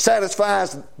that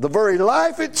satisfies the very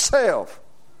life itself.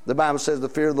 The Bible says the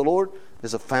fear of the Lord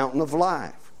is a fountain of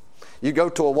life. You go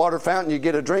to a water fountain, you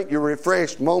get a drink, you're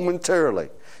refreshed momentarily.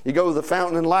 You go to the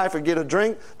fountain in life and get a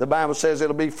drink, the Bible says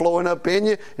it'll be flowing up in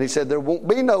you. And He said there won't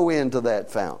be no end to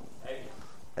that fountain.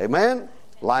 Amen?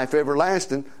 Life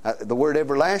everlasting. The word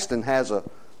everlasting has a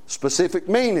specific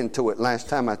meaning to it last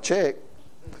time I checked.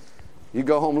 You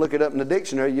go home, look it up in the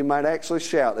dictionary, you might actually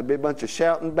shout. There'd be a bunch of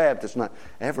shouting Baptists. Not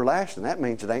everlasting, that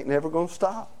means it ain't never going to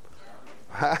stop.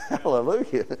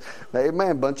 Hallelujah.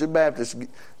 Amen. Bunch of Baptists,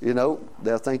 you know,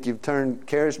 they'll think you've turned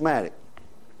charismatic.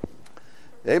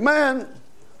 Amen.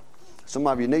 Some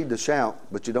of you need to shout,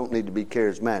 but you don't need to be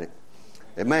charismatic.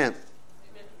 Amen.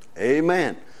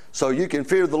 Amen. So you can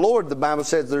fear the Lord. The Bible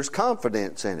says there's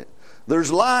confidence in it.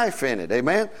 There's life in it.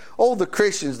 Amen. Oh, the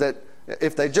Christians that,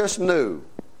 if they just knew,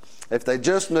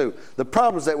 the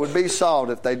problems that would be solved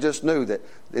if they just knew that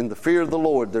in the fear of the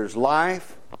Lord there's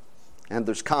life and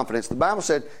there's confidence. The Bible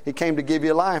said He came to give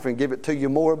you life and give it to you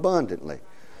more abundantly.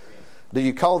 Do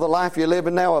you call the life you're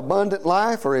living now abundant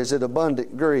life, or is it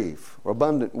abundant grief or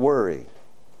abundant worry?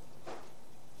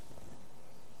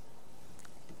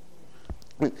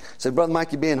 Say, Brother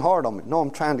Mike, you're being hard on me. No,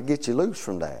 I'm trying to get you loose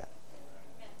from that.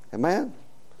 Amen?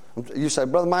 You say,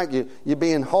 Brother Mike, you're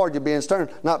being hard, you're being stern.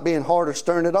 Not being hard or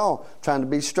stern at all. Trying to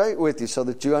be straight with you so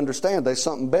that you understand there's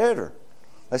something better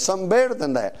There's something better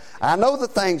than that. I know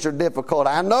that things are difficult.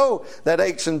 I know that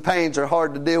aches and pains are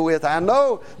hard to deal with. I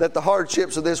know that the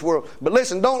hardships of this world. But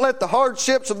listen, don't let the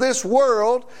hardships of this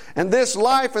world and this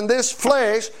life and this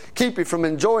flesh keep you from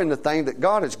enjoying the thing that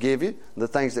God has given you. The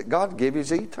things that God gives you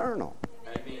is eternal.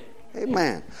 Amen.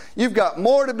 Amen. You've got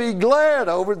more to be glad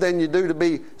over than you do to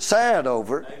be sad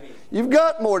over. Amen. You've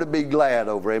got more to be glad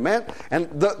over, amen? And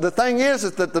the thing is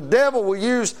that the devil will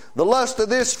use the lust of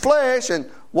this flesh, and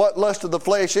what lust of the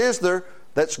flesh is there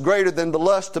that's greater than the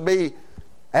lust to be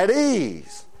at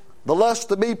ease, the lust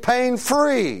to be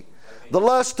pain-free, the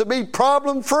lust to be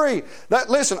problem-free.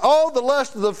 Listen, all the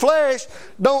lust of the flesh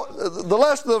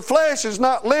is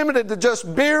not limited to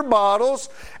just beer bottles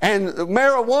and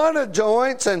marijuana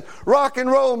joints and rock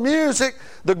and roll music.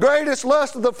 The greatest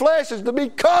lust of the flesh is to be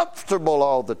comfortable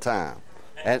all the time.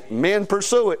 And men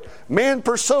pursue it. Men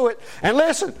pursue it. And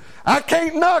listen, I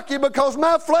can't knock you because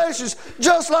my flesh is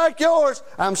just like yours.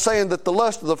 I'm saying that the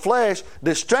lust of the flesh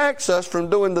distracts us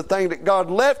from doing the thing that God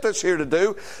left us here to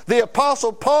do. The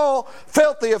Apostle Paul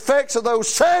felt the effects of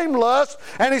those same lusts,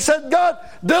 and he said, God,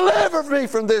 deliver me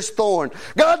from this thorn.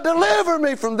 God, deliver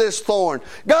me from this thorn.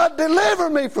 God,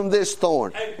 deliver me from this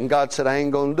thorn. And God said, I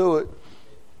ain't going to do it.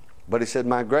 But he said,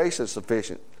 my grace is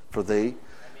sufficient for thee.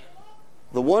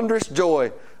 The wondrous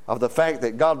joy of the fact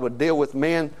that God would deal with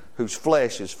men whose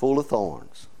flesh is full of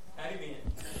thorns. Amen.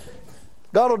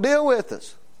 God will deal with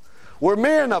us. We're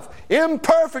men of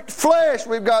imperfect flesh.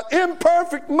 We've got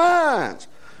imperfect minds.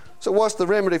 So what's the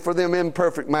remedy for them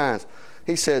imperfect minds?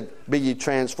 He said, be ye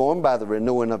transformed by the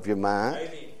renewing of your mind.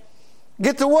 Amen.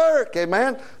 Get to work,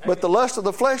 amen? But the lust of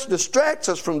the flesh distracts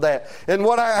us from that. And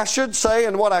what I should say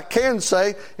and what I can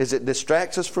say is it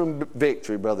distracts us from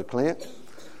victory, Brother Clint.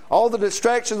 All the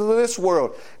distractions of this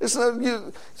world. So,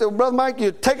 Brother Mike,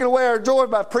 you're taking away our joy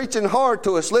by preaching hard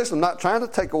to us. Listen, I'm not trying to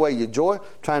take away your joy. I'm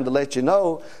trying to let you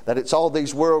know that it's all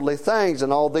these worldly things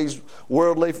and all these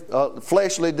worldly,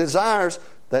 fleshly desires.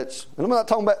 And I'm not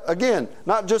talking about, again,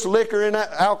 not just liquor and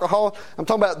alcohol. I'm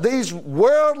talking about these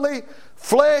worldly,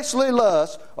 fleshly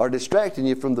lusts are distracting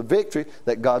you from the victory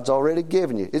that God's already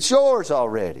given you. It's yours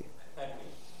already.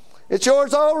 It's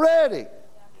yours already.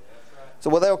 So,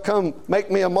 well, they'll come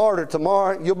make me a martyr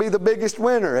tomorrow. You'll be the biggest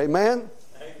winner. Amen?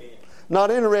 Amen.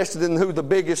 Not interested in who the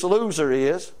biggest loser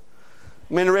is.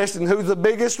 I'm interested in who's the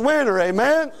biggest winner.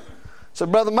 Amen? So,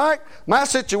 Brother Mike, my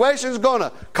situation is going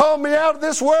to call me out of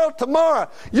this world tomorrow.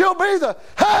 You'll be the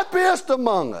happiest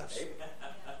among us.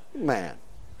 Amen.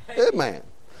 Amen.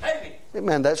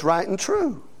 Amen. That's right and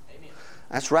true.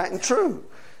 That's right and true.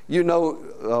 You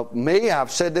know me, I've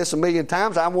said this a million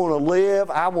times. I want to live.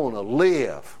 I want to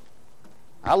live.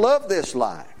 I love this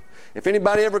life. If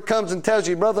anybody ever comes and tells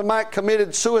you Brother Mike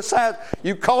committed suicide,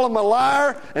 you call him a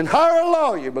liar and hire a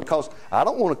lawyer, because I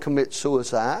don't want to commit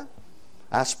suicide.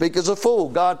 I speak as a fool.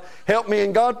 God help me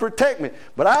and God protect me.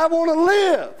 But I want to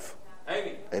live.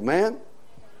 Amen. Amen.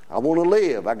 I want to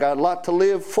live. I got a lot to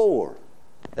live for.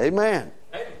 Amen.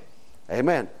 Amen.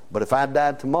 Amen. But if I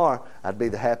died tomorrow, I'd be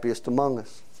the happiest among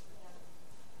us.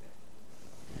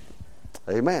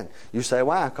 Amen. You say,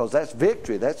 why? Because that's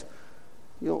victory. That's,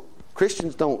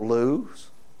 Christians don't lose.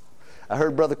 I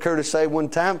heard Brother Curtis say one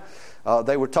time,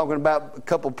 they were talking about, a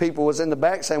couple people was in the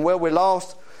back saying, well, we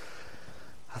lost.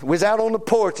 We was out on the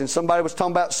porch and somebody was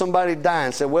talking about somebody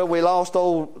dying. Said, well, we lost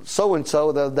old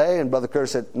so-and-so the other day. And Brother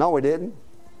Curtis said, no, we didn't.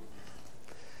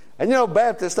 And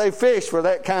Baptists, they fish for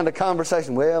that kind of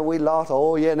conversation. Well, we lost.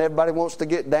 Oh, yeah, and everybody wants to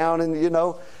get down. And,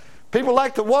 people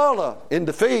like to wallow in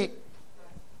defeat.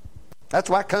 That's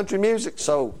why country music's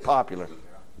so popular.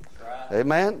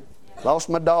 Amen. Lost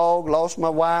my dog, lost my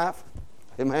wife.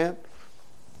 Amen.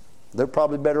 They're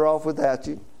probably better off without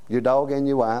you, your dog and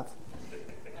your wife.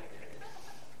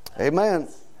 Amen.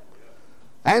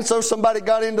 And so somebody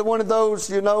got into one of those,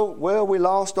 well, we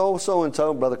lost old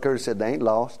so-and-so. Brother Curtis said, they ain't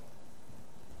lost.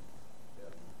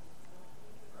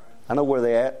 I know where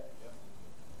they at.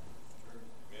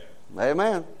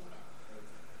 Amen.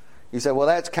 You say, well,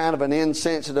 that's kind of an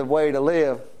insensitive way to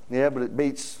live. Yeah, but it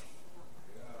beats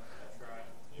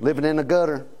living in a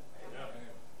gutter.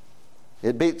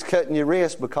 It beats cutting your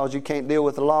wrist because you can't deal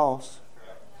with the loss.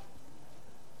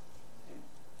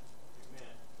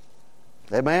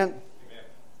 Amen?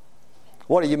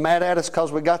 What, are you mad at us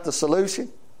because we got the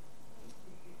solution?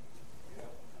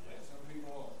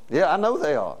 Yeah, I know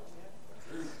they are.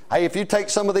 Hey, if you take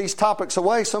some of these topics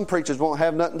away, some preachers won't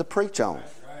have nothing to preach on.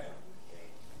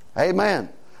 Amen.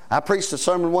 I preached a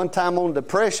sermon one time on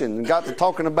depression and got to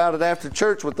talking about it after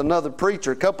church with another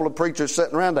preacher. A couple of preachers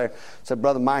sitting around there said,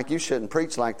 Brother Mike, you shouldn't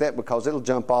preach like that because it'll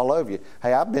jump all over you.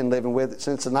 Hey, I've been living with it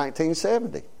since the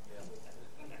 1970s.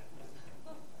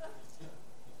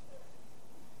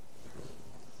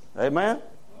 Amen?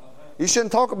 You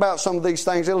shouldn't talk about some of these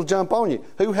things. It'll jump on you.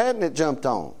 Who hadn't it jumped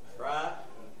on? Right.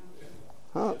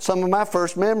 Huh? Some of my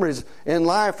first memories in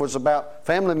life was about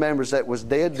family members that was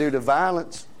dead due to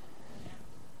violence.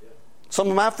 Some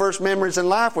of my first memories in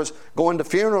life was going to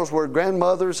funerals where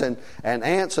grandmothers and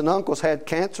aunts and uncles had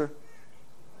cancer.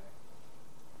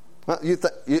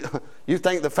 You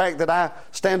think the fact that I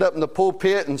stand up in the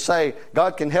pulpit and say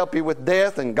God can help you with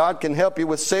death, and God can help you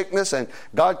with sickness, and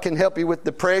God can help you with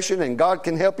depression, and God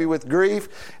can help you with grief,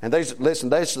 and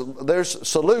there's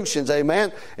solutions,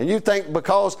 amen. And you think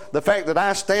because the fact that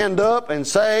I stand up and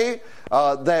say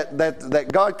that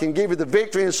God can give you the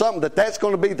victory in something, that's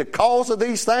going to be the cause of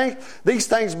these things. These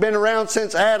things have been around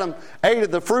since Adam ate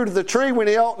of the fruit of the tree when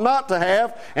he ought not to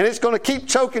have, and it's going to keep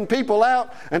choking people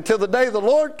out until the day the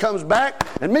Lord comes back.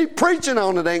 And me preaching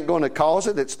on it ain't going to cause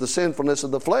it. It's the sinfulness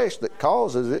of the flesh that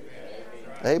causes it.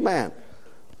 Amen.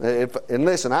 And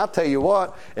listen, I'll tell you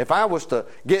what, if I was to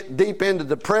get deep into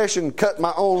depression, cut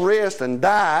my own wrist and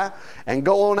die and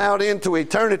go on out into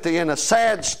eternity in a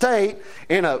sad state,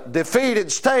 in a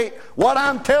defeated state, what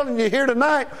I'm telling you here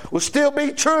tonight will still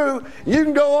be true. You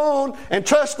can go on and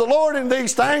trust the Lord in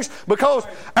these things, because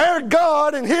our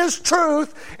God and His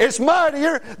truth is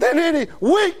mightier than any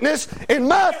weakness in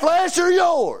my flesh or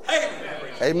yours.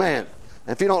 Amen.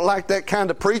 If you don't like that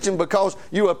kind of preaching because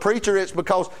you a preacher, it's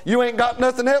because you ain't got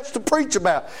nothing else to preach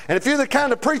about. And if you're the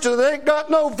kind of preacher that ain't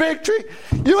got no victory,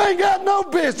 you ain't got no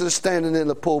business standing in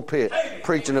the pulpit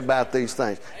preaching about these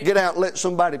things. Get out and let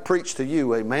somebody preach to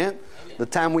you, amen. The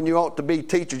time when you ought to be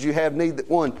teachers, you have need that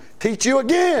one teach you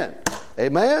again.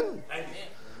 Amen.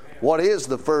 What is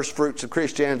the first fruits of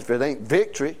Christianity if it ain't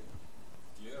victory?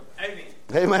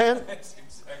 Amen.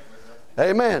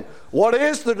 Amen. What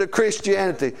is the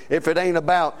Christianity if it ain't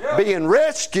about being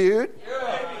rescued?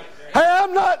 Hey,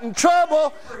 I'm not in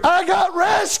trouble. I got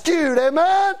rescued.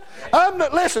 Amen.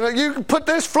 Listen, you can put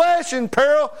this flesh in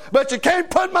peril, but you can't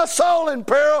put my soul in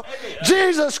peril.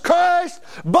 Jesus Christ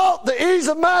bought the ease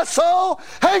of my soul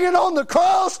hanging on the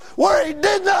cross where He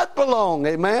did not belong.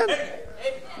 Amen.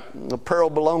 The peril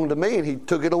belonged to me and He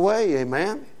took it away.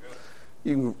 Amen.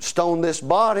 You can stone this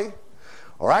body,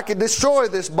 or I could destroy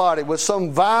this body with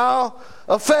some vile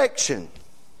affection.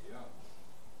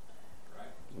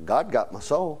 God got my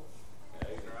soul.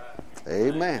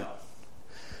 Amen.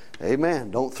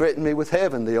 Amen. Don't threaten me with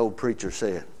heaven, the old preacher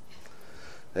said.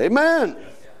 Amen.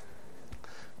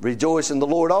 Rejoice in the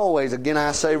Lord always. Again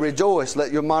I say rejoice.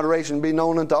 Let your moderation be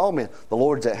known unto all men. The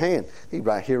Lord's at hand. He's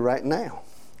right here, right now.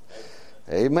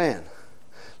 Amen.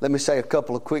 Let me say a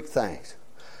couple of quick things.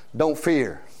 Don't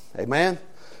fear. Amen.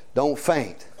 Don't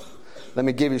faint. Let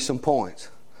me give you some points.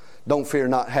 Don't fear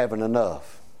not having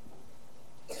enough.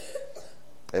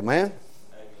 Amen?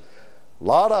 A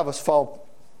lot of us fall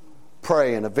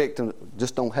prey and a victim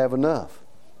just don't have enough.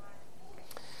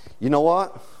 You know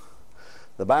what?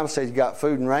 The Bible says you got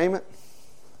food and raiment.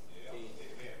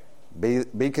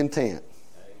 Be content.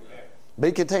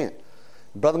 Be content.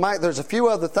 Brother Mike, there's a few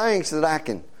other things that I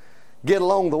can get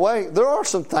along the way. There are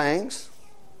some things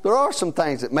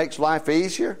that makes life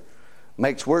easier,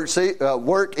 makes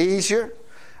work easier.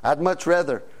 I'd much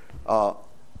rather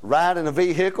ride in a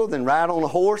vehicle than ride on a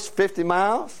horse 50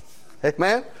 miles.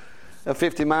 Amen? A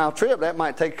 50-mile trip, that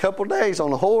might take a couple days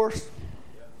on a horse.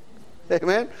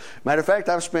 Amen? Matter of fact,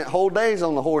 I've spent whole days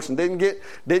on the horse and didn't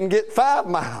get 5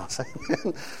 miles.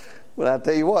 Amen? But I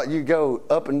tell you what, you go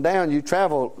up and down, you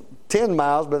travel 10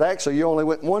 miles, but actually you only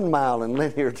went 1 mile in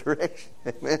linear direction.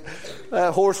 Amen.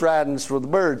 Horse riding's for the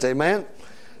birds. Amen.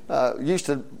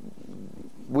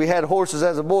 We had horses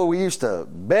as a boy. We used to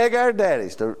beg our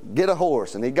daddies to get a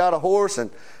horse, and he got a horse and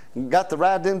got to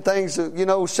ride them things,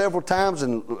 several times,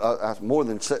 and more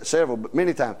than several, but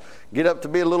many times. Get up to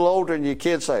be a little older, and your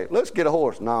kids say, "Let's get a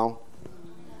horse." No,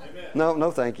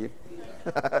 no, thank you.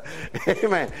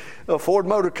 Amen. A Ford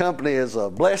Motor Company is a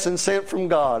blessing sent from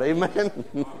God. Amen.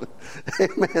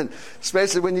 Amen.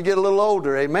 Especially when you get a little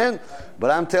older. Amen.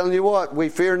 But I'm telling you what, we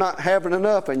fear not having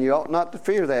enough, and you ought not to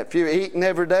fear that. If you're eating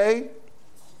every day,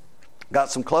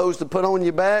 got some clothes to put on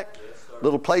your back,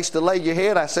 little place to lay your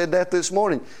head. I said that this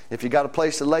morning. If you got a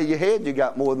place to lay your head, you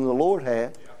got more than the Lord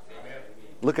had.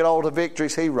 Look at all the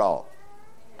victories He wrought.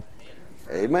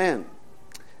 Amen.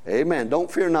 Amen.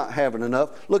 Don't fear not having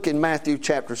enough. Look in Matthew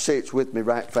chapter 6 with me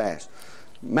right fast.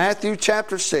 Matthew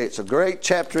chapter 6, a great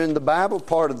chapter in the Bible,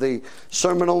 part of the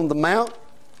Sermon on the Mount.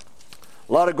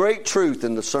 A lot of great truth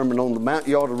in the Sermon on the Mount.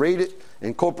 You ought to read it,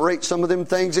 incorporate some of them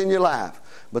things in your life.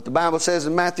 But the Bible says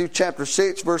in Matthew chapter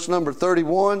 6, verse number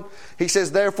 31, He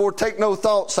says, "Therefore take no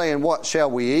thought, saying, What shall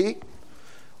we eat?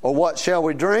 Or what shall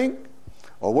we drink?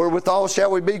 Or wherewithal shall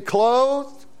we be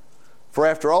clothed? For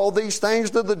after all these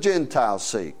things do the Gentiles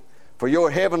seek. For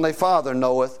your heavenly Father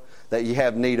knoweth that ye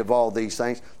have need of all these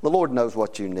things. The Lord knows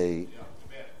what you need.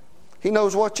 He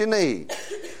knows what you need.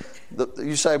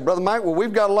 You say, Brother Mike, well,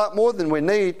 we've got a lot more than we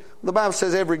need. The Bible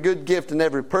says every good gift and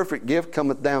every perfect gift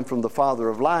cometh down from the Father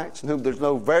of lights, in whom there's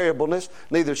no variableness,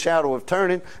 neither shadow of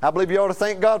turning. I believe you ought to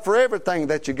thank God for everything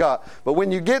that you got. But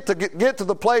when you get to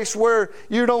the place where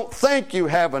you don't think you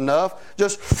have enough,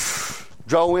 just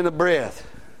draw in a breath.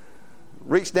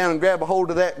 Reach down and grab a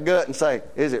hold of that gut and say,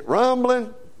 is it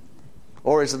rumbling?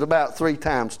 Or is it about 3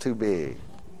 times too big?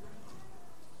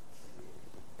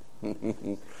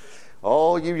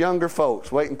 All you younger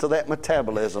folks, wait until that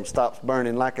metabolism stops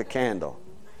burning like a candle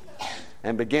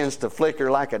and begins to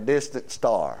flicker like a distant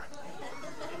star.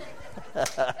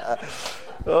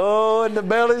 Oh, and the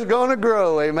belly's going to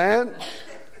grow, amen?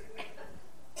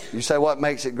 You say, what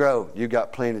makes it grow? You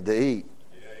got plenty to eat.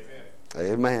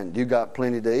 Amen. You got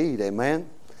plenty to eat, amen?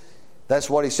 That's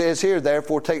what he says here.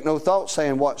 Therefore, take no thought,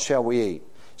 saying, what shall we eat?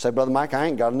 Say, Brother Mike, I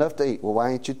ain't got enough to eat. Well,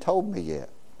 why ain't you told me yet?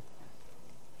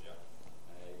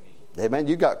 Amen.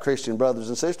 You got Christian brothers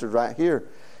and sisters right here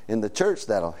in the church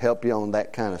that'll help you on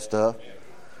that kind of stuff.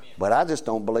 But I just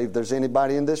don't believe there's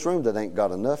anybody in this room that ain't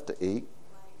got enough to eat.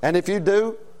 And if you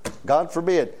do, God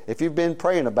forbid, if you've been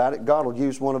praying about it, God will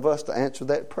use one of us to answer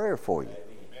that prayer for you.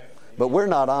 But we're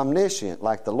not omniscient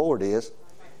like the Lord is.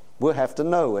 We'll have to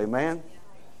know. Amen.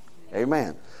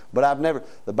 Amen. But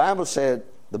the Bible said,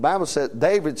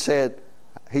 David said,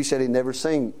 he said he never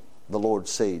seen the Lord's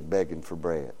seed begging for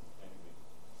bread.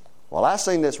 Well, I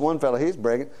seen this one fellow, he's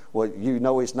begging. Well, you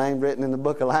know his name written in the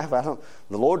book of life. I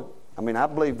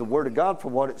believe the Word of God for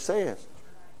what it says.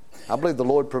 I believe the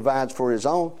Lord provides for His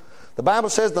own. The Bible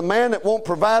says the man that won't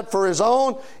provide for his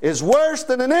own is worse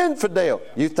than an infidel.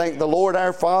 You think the Lord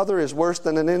our Father is worse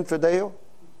than an infidel?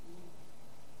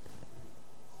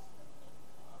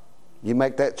 You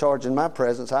make that charge in my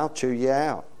presence, I'll chew you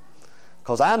out.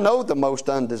 Because I know the most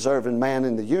undeserving man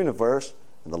in the universe,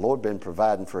 and the Lord been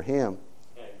providing for him.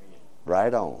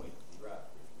 Right on.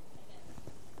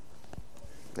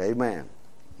 Amen.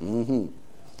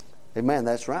 Amen,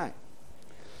 that's right.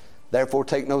 Therefore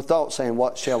take no thought, saying,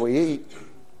 what shall we eat?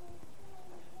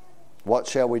 What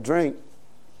shall we drink?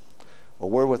 Or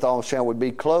wherewithal shall we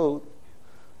be clothed?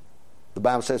 The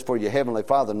Bible says, for your heavenly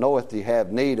Father knoweth ye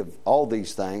have need of all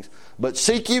these things. But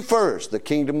seek ye first the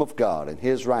kingdom of God and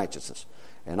His righteousness,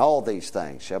 and all these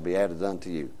things shall be added unto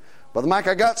you. Brother Mike,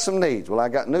 I got some needs. Well, I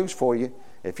got news for you.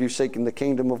 If you're seeking the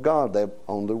kingdom of God, they're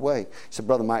on their way. He said,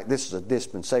 Brother Mike, this is a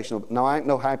dispensational. No, I ain't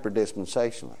no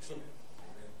hyper-dispensationalist.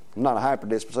 I'm not a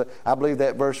hyper-dispensationalist. I believe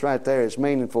that verse right there is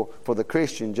meaningful for the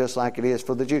Christian just like it is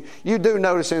for the Jew. You do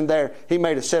notice in there, he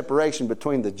made a separation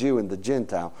between the Jew and the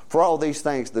Gentile. For all these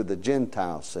things do the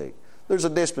Gentiles seek. There's a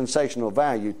dispensational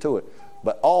value to it.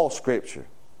 But all Scripture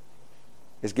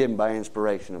is given by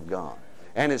inspiration of God.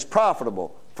 And it's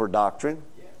profitable for doctrine.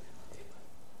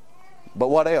 But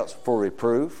what else? For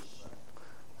reproof.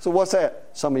 So what's that?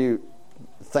 Some of you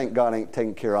think God ain't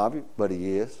taking care of you, but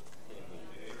He is.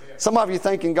 Some of you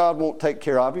thinking God won't take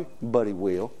care of you, but He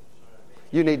will.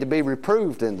 You need to be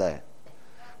reproved in that.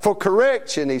 For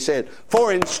correction, He said.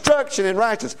 For instruction in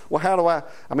righteousness. Well, how do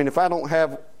if I don't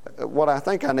have what I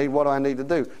think I need, what do I need to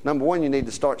do? Number one, you need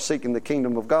to start seeking the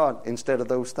kingdom of God instead of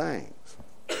those things.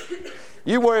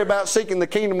 You worry about seeking the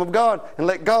kingdom of God and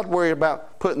let God worry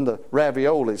about putting the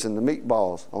raviolis and the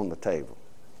meatballs on the table.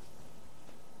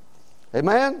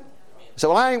 Amen? So,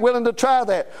 well, I ain't willing to try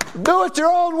that. Do it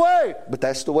your own way. But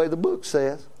that's the way the book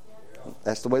says.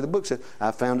 That's the way the book says.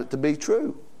 I found it to be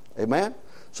true. Amen?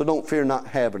 So don't fear not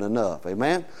having enough.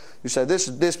 Amen? You say, this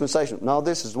is dispensation. No,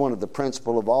 this is one of the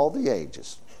principles of all the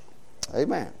ages.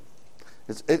 Amen.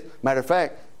 Matter of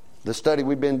fact, the study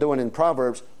we've been doing in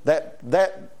Proverbs,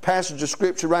 that passage of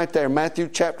Scripture right there, Matthew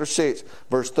chapter 6,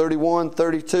 verse 31,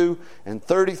 32, and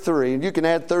 33, and you can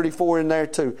add 34 in there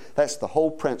too. That's the whole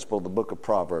principle of the book of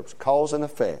Proverbs. Cause and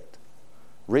effect.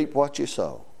 Reap what you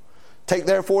sow. Take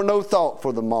therefore no thought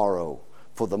for the morrow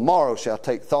shall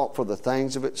take thought for the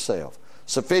things of itself.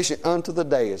 Sufficient unto the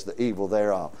day is the evil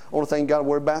thereof. Only thing you got to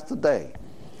worry about is the day.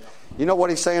 You know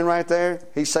what he's saying right there?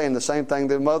 He's saying the same thing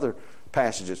that other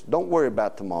passages. Don't worry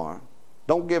about tomorrow.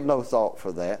 Don't give no thought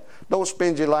for that. Don't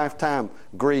spend your lifetime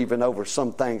grieving over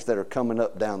some things that are coming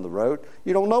up down the road.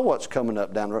 You don't know what's coming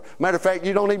up down the road. Matter of fact,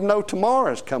 you don't even know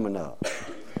tomorrow's coming up.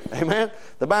 Amen?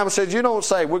 The Bible says you don't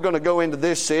say, we're going to go into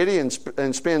this city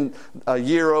and spend a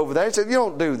year over there. It says, you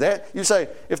don't do that. You say,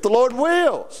 if the Lord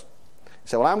wills. You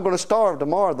say, well, I'm going to starve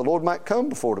tomorrow. The Lord might come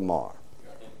before tomorrow.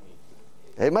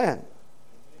 Amen.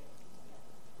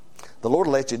 The Lord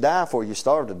will let you die before you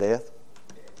starve to death.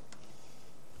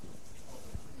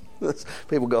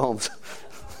 People go home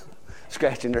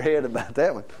scratching their head about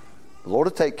that one. The Lord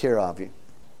will take care of you.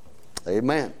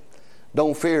 Amen.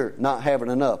 Don't fear not having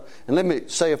enough. And let me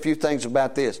say a few things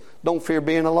about this. Don't fear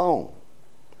being alone.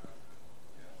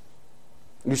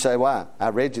 You say, why? I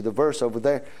read you the verse over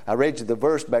there. I read you the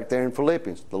verse back there in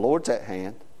Philippians. The Lord's at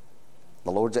hand.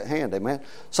 The Lord's at hand. Amen.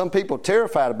 Some people are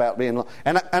terrified about being alone.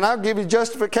 And I'll give you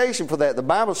justification for that. The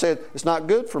Bible said it's not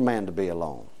good for man to be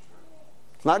alone.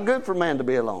 It's not good for man to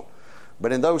be alone.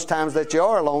 But in those times that you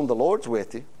are alone, the Lord's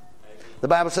with you. The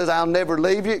Bible says, I'll never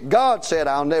leave you. God said,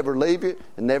 I'll never leave you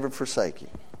and never forsake you.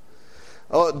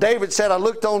 Oh, David said, I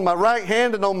looked on my right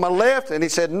hand and on my left, and he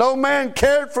said, no man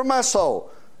cared for my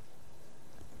soul.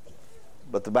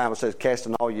 But the Bible says,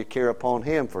 casting all your care upon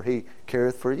him, for he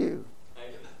careth for you.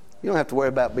 You don't have to worry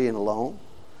about being alone.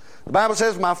 The Bible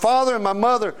says, my father and my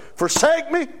mother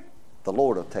forsake me, the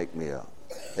Lord will take me up.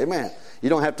 Amen. You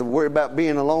don't have to worry about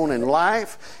being alone in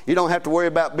life. You don't have to worry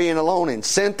about being alone in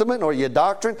sentiment or your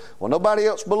doctrine. Well, nobody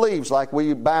else believes like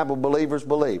we Bible believers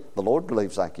believe. The Lord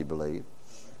believes like you believe.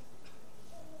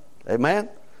 Amen?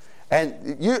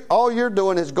 And all you're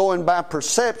doing is going by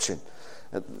perception.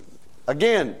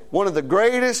 Again, one of the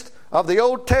greatest of the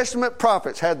Old Testament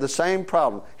prophets had the same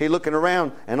problem. He looking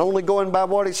around and only going by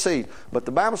what he sees. But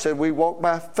the Bible said we walk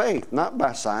by faith, not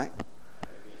by sight.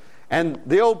 And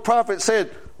the old prophet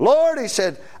said, Lord, he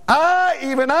said,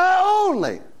 even I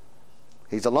only.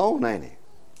 He's alone, ain't he?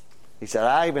 He said,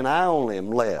 I only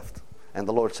am left. And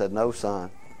the Lord said, no,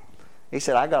 son. He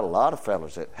said, I got a lot of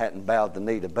fellows that hadn't bowed the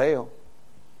knee to Baal.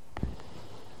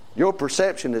 Your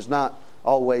perception is not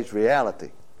always reality.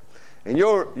 And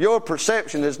your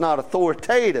perception is not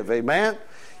authoritative, amen?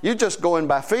 You're just going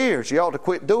by fears. You ought to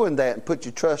quit doing that and put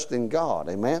your trust in God,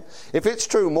 amen? If it's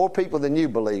true, more people than you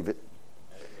believe it.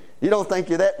 You don't think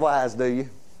you're that wise, do you?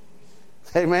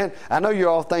 Amen. I know you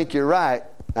all think you're right.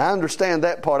 I understand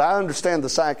that part. I understand the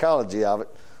psychology of it.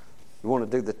 You want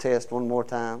to do the test one more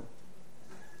time?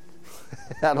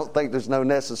 I don't think there's no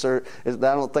necessary. I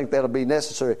don't think that'll be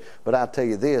necessary. But I'll tell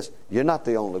you this: you're not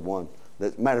the only one.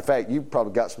 Matter of fact, you've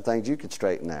probably got some things you could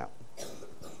straighten out.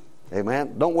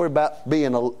 Amen. Don't worry about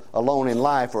being alone in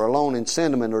life or alone in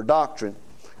sentiment or doctrine.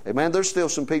 Amen. There's still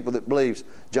some people that believes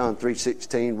John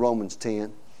 3:16, Romans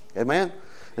 10. Amen.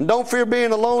 And don't fear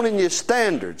being alone in your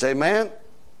standards. Amen.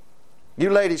 You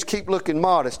ladies keep looking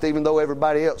modest, even though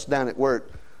everybody else down at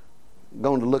work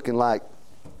going to looking like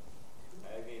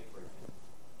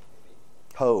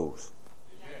hoes.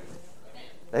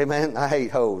 Amen. I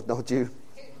hate hoes, don't you?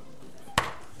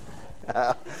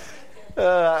 I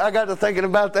got to thinking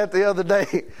about that the other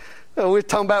day. We were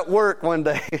talking about work one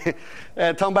day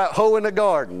and talking about hoeing the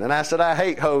garden. And I said, I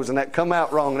hate hoes, and that come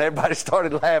out wrong. And everybody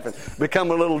started laughing. Become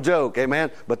a little joke,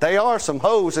 amen. But they are some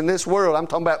hoes in this world. I'm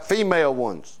talking about female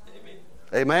ones.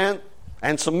 Amen.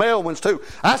 And some male ones too.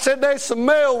 I said there's some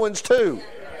male ones too.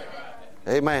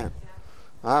 Amen.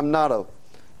 I'm not a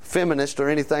feminist or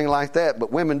anything like that,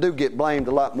 but women do get blamed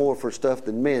a lot more for stuff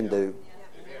than men do.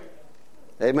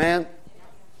 Amen.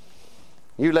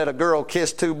 You let a girl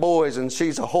kiss two boys and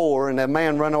she's a whore, and that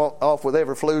man run off with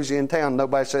every floozy in town.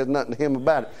 Nobody says nothing to him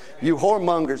about it. You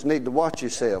whoremongers need to watch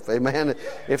yourself. Amen.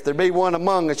 If there be one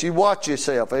among us, you watch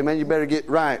yourself. Amen. You better get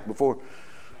right before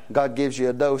God gives you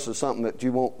a dose of something that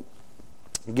you won't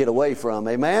get away from.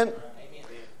 Amen.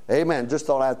 Amen. Just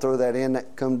thought I'd throw that in.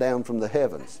 That come down from the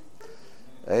heavens.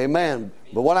 Amen.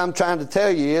 But what I'm trying to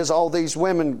tell you is all these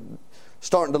women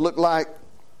starting to look like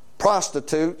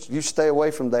prostitutes. You stay away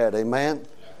from that. Amen.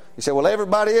 You say, well,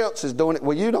 everybody else is doing it.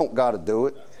 Well, you don't got to do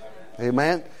it.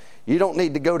 Amen. You don't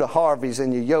need to go to Harvey's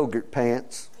in your yogurt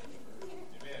pants.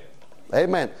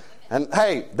 Amen. And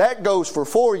hey, that goes for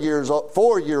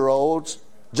 4-year-olds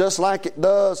just like it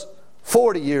does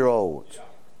 40-year-olds.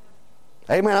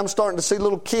 Amen. I'm starting to see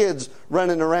little kids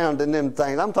running around in them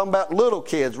things. I'm talking about little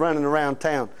kids running around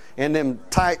town in them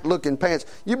tight-looking pants.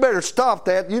 You better stop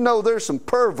that. You know there's some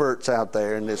perverts out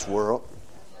there in this world.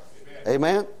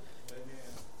 Amen.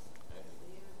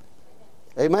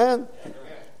 Amen.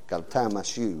 Got to tie my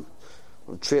shoe.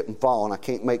 I'm trip and fall and I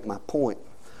can't make my point.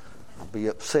 I'll be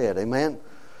upset. Amen.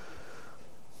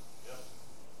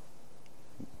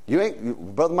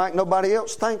 Brother Mike, nobody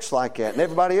else thinks like that. And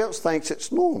everybody else thinks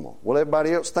it's normal. Well,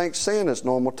 everybody else thinks sin is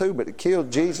normal too, but it killed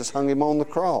Jesus, hung him on the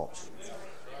cross.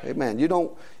 Amen. You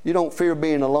don't fear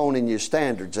being alone in your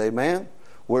standards. Amen.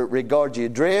 Where it regards your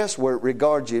dress, where it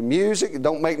regards your music, it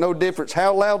don't make no difference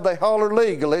how loud they holler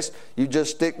legalists. You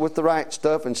just stick with the right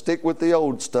stuff and stick with the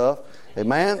old stuff.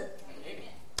 Amen.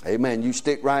 Amen. You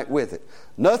stick right with it.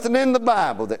 Nothing in the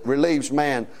Bible that relieves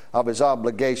man of his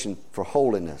obligation for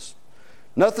holiness.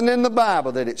 Nothing in the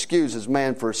Bible that excuses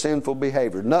man for sinful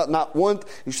behavior. Not one.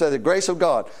 You say the grace of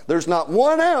God. There's not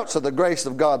 1 ounce of the grace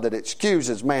of God that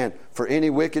excuses man for any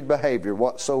wicked behavior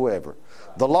whatsoever.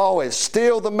 The law is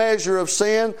still the measure of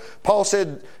sin. Paul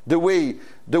said, do we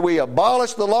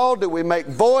abolish the law? Do we make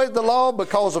void the law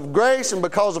because of grace and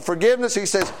because of forgiveness? He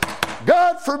says,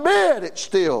 God forbid. It's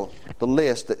still the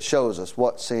list that shows us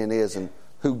what sin is and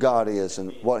who God is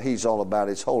and what He's all about,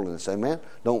 His holiness. Amen?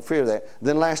 Don't fear that.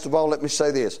 Then last of all, let me say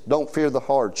this. Don't fear the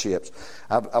hardships.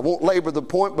 I won't labor the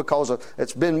point because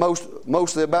it's been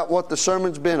mostly about what the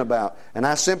sermon's been about. And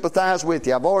I sympathize with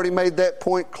you. I've already made that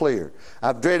point clear.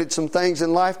 I've dreaded some things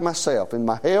in life myself. In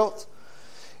my health,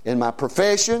 in my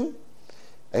profession.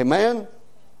 Amen?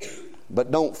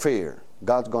 But don't fear.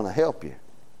 God's going to help you.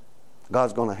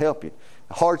 God's going to help you.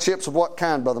 Hardships of what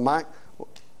kind, Brother Mike?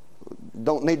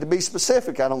 Don't need to be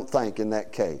specific, I don't think, in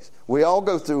that case. We all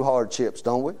go through hardships,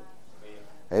 don't we?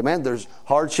 Amen. There's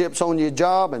hardships on your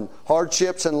job and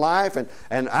hardships in life.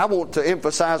 And I want to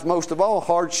emphasize most of all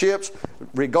hardships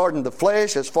regarding the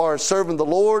flesh as far as serving the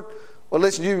Lord. Well,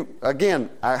 listen, again,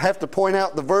 I have to point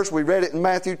out the verse. We read it in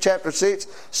Matthew chapter 6.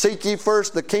 Seek ye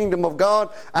first the kingdom of God.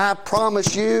 I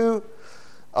promise you,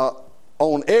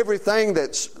 on everything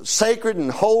that's sacred and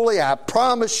holy, I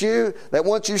promise you that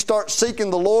once you start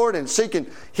seeking the Lord and seeking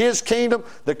His kingdom,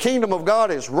 the kingdom of God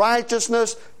is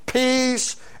righteousness,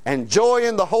 peace, and joy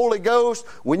in the Holy Ghost.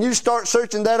 When you start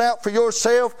searching that out for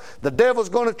yourself, the devil's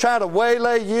going to try to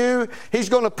waylay you. He's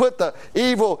going to put the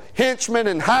evil henchmen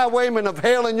and highwaymen of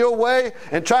hell in your way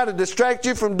and try to distract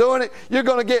you from doing it. You're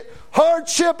going to get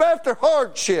hardship after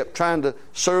hardship trying to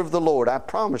serve the Lord. I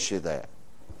promise you that.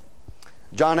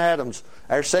 John Adams,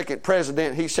 our second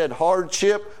president, he said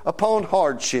hardship upon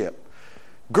hardship,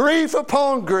 grief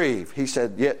upon grief. He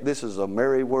said, yet this is a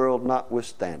merry world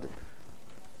notwithstanding.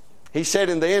 He said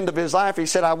in the end of his life, he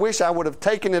said, I wish I would have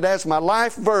taken it as my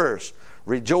life verse.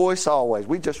 Rejoice always.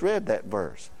 We just read that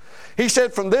verse. He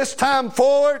said, from this time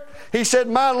forward, he said,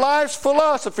 my life's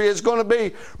philosophy is going to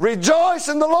be rejoice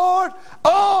in the Lord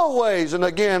always. And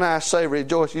again, I say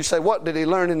rejoice. You say, what did he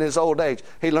learn in his old age?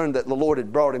 He learned that the Lord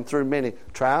had brought him through many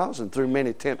trials and through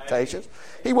many temptations.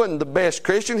 He wasn't the best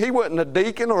Christian. He wasn't a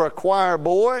deacon or a choir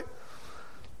boy.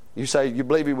 You say, you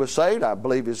believe he was saved? I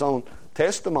believe his own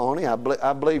testimony. I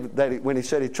believe that when he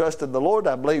said he trusted the Lord,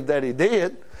 I believe that he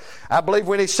did. I believe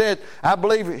when he said, I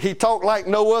believe he talked like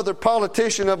no other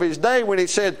politician of his day when he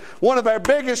said, one of our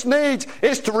biggest needs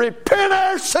is to repent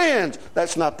our sins.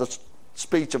 That's not the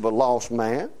speech of a lost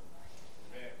man.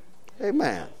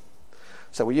 Amen.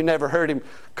 So, well, you never heard him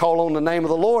call on the name of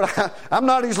the Lord. I'm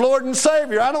not his Lord and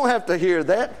Savior. I don't have to hear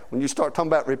that. When you start talking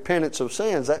about repentance of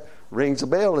sins, that rings a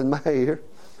bell in my ear.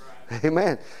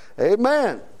 Amen.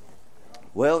 Amen.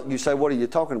 Well, you say, what are you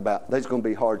talking about? There's going to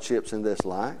be hardships in this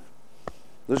life.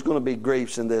 There's going to be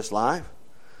griefs in this life.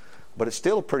 But it's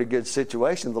still a pretty good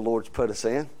situation the Lord's put us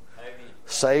in. Amen.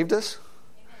 Saved us.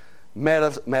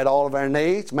 Met all of our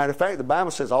needs. Matter of fact, the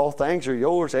Bible says all things are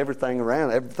yours. Everything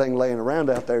laying around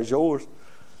out there is yours.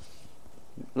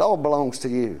 It all belongs to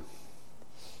you.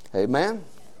 Amen?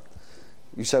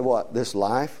 You say what? This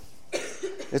life?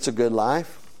 It's a good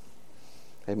life.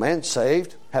 Amen.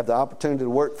 Saved. Have the opportunity to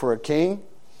work for a king.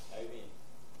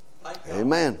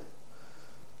 Amen.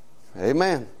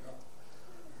 Amen.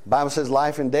 The Bible says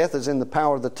life and death is in the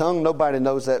power of the tongue. Nobody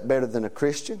knows that better than a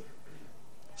Christian.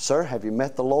 Sir, have you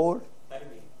met the Lord? Amen.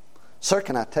 Sir,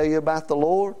 can I tell you about the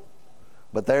Lord?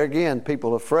 But there again,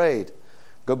 people are afraid.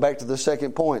 Go back to the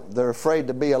second point. They're afraid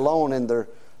to be alone in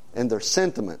their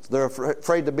sentiments. They're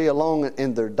afraid to be alone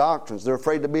in their doctrines. They're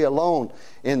afraid to be alone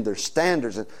in their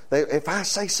standards. If I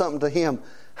say something to him,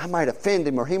 I might offend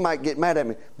him or he might get mad at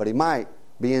me. But he might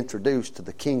be introduced to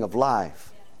the King of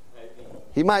life.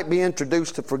 He might be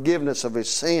introduced to forgiveness of his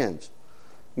sins.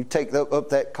 You take up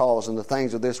that cause and the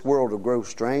things of this world will grow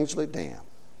strangely dim.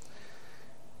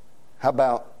 How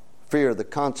about fear of the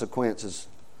consequences?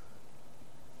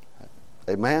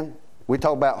 Amen? We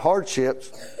talk about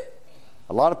hardships.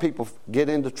 A lot of people get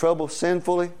into trouble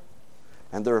sinfully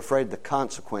and they're afraid of the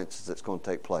consequences that's going to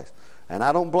take place. And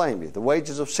I don't blame you. The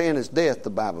wages of sin is death, the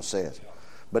Bible says.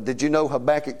 But did you know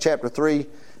Habakkuk chapter 3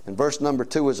 and verse number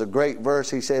 2 is a great verse.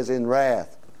 He says, in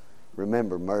wrath,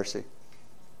 remember mercy.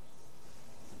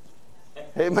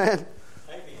 Amen.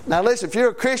 Now listen, if you're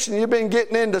a Christian, you've been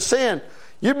getting into sin,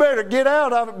 you better get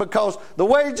out of it because the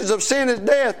wages of sin is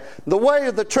death. The way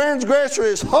of the transgressor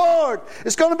is hard.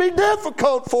 It's going to be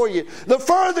difficult for you. The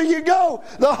further you go,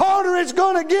 the harder it's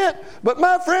going to get. But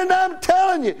my friend, I'm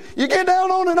telling you, you get down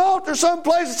on an altar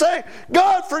someplace and say,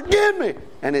 God, forgive me.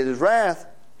 And in his wrath,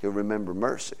 he'll remember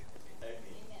mercy.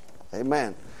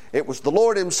 Amen. It was the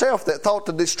Lord himself that thought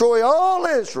to destroy all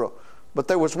Israel. But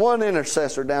there was one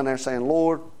intercessor down there saying,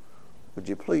 Lord, would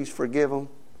you please forgive them?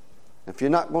 If you're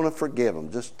not going to forgive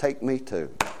them, just take me too.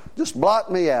 Just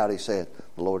blot me out, he said.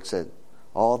 The Lord said,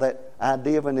 all that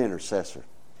idea of an intercessor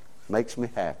makes me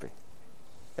happy.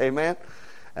 Amen?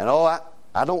 And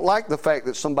I don't like the fact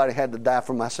that somebody had to die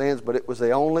for my sins, but it was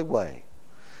the only way.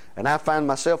 And I find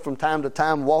myself from time to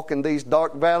time walking these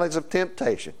dark valleys of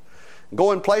temptation,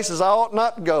 going places I ought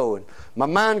not to go. And my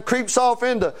mind creeps off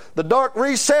into the dark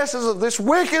recesses of this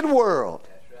wicked world.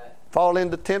 That's right. Fall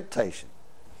into temptation.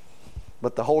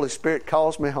 But the Holy Spirit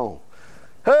calls me home.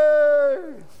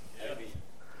 Hey!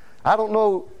 I don't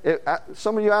know,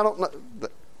 some of you, I don't know,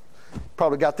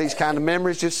 probably got these kind of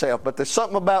memories yourself, but there's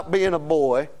something about being a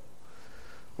boy,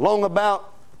 long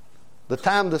about the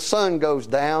time the sun goes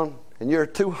down and you're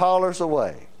 2 hollers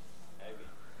away.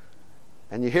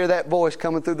 And you hear that voice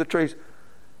coming through the trees.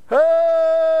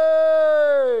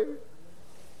 Hey!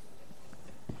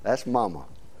 That's Mama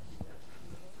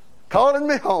calling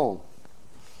me home.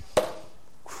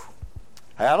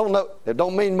 I don't know, it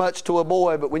don't mean much to a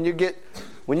boy, but when you get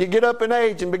up in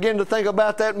age and begin to think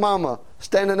about that mama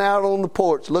standing out on the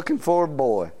porch looking for a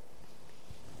boy,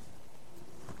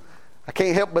 I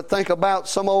can't help but think about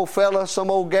some old fella, some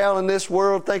old gal in this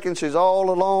world thinking she's all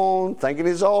alone, thinking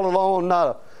he's all alone.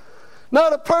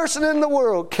 Not a person in the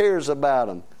world cares about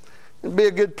him. It'd be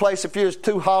a good place if you was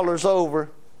 2 hollers over,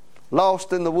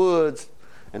 lost in the woods,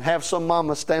 and have some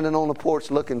mama standing on the porch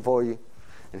looking for you,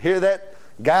 and hear that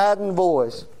guiding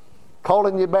voice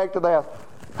calling you back to the house.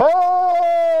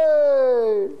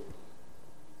 Hey!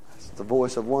 That's the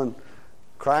voice of one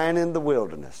crying in the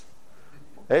wilderness.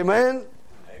 Amen?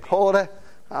 Oh,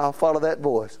 I'll follow that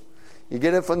voice. You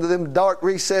get up into them dark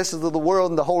recesses of the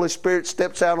world and the Holy Spirit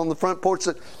steps out on the front porch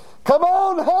and says, come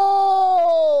on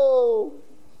home!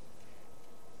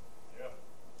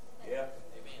 Yeah.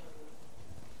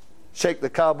 Shake the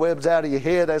cobwebs out of your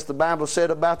head, as the Bible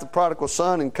said about the prodigal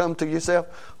son, and come to yourself.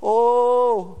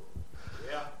 Oh,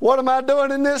 what am I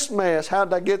doing in this mess? How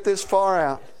did I get this far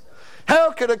out?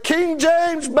 How could a King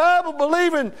James Bible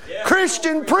believing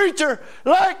Christian preacher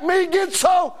like me get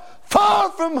so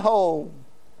far from home?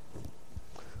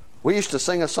 We used to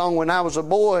sing a song when I was a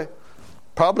boy,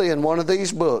 probably in one of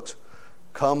these books.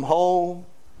 Come home,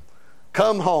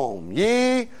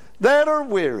 ye that are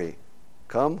weary,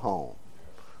 come home.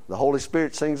 The Holy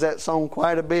Spirit sings that song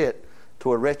quite a bit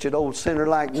to a wretched old sinner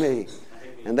like me.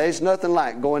 And there's nothing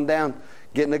like going down,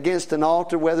 getting against an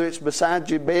altar, whether it's beside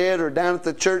your bed or down at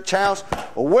the church house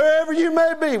or wherever you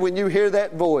may be, when you hear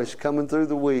that voice coming through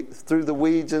the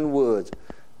weeds and woods.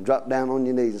 Drop down on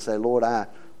your knees and say, Lord, I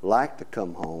like to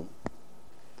come home.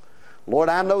 Lord,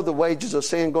 I know the wages of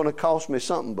sin going to cost me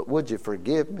something, but would you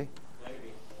forgive me?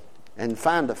 And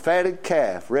find a fatted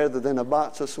calf rather than a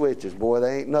box of switches. Boy,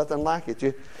 there ain't nothing like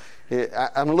it.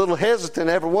 I'm a little hesitant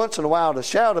every once in a while to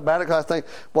shout about it, because I think,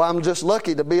 well, I'm just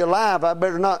lucky to be alive. I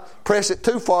better not press it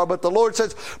too far. But the Lord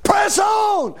says, press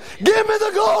on! Give me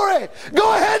the glory!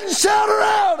 Go ahead and shout her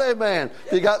out, amen.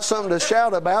 If you got something to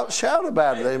shout about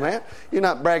it, amen. You're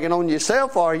not bragging on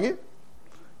yourself, are you?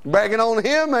 Bragging on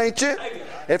Him, ain't you?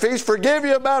 If He's forgive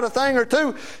you about a thing or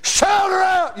two, shout her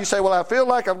out! You say, well, I feel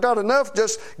like I've got enough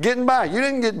just getting by. You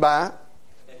didn't get by.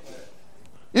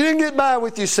 You didn't get by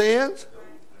with your sins.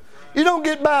 You don't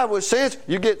get by with sins.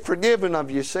 You get forgiven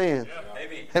of your sins.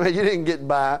 Amen. You didn't get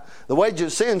by. The wages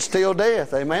of sin is still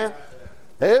death. Amen.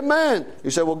 Amen.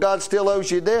 You say, well, God still owes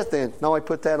you death then. No, He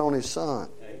put that on His Son.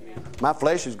 My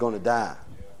flesh is going to die.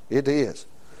 It is.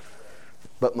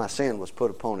 But my sin was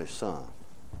put upon His Son.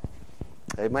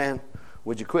 Amen.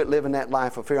 Would you quit living that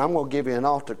life of fear? I'm going to give you an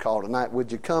altar call tonight.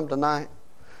 Would you come tonight?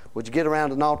 Would you get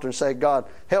around an altar and say, God,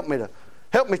 help me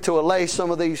to allay some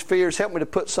of these fears. Help me to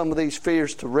put some of these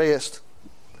fears to rest.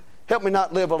 Help me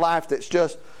not live a life that's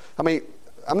just, I'm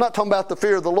not talking about the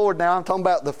fear of the Lord now. I'm talking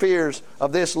about the fears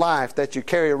of this life that you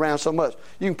carry around so much.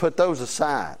 You can put those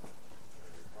aside.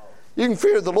 You can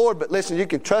fear the Lord, but listen, you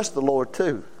can trust the Lord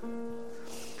too.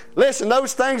 Listen,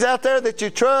 those things out there that you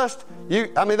trust,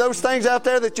 those things out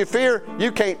there that you fear, you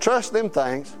can't trust them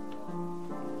things.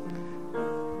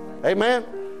 Amen?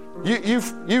 You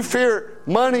fear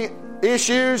money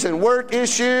issues and work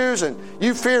issues, and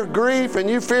you fear grief, and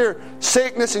you fear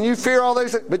sickness, and you fear all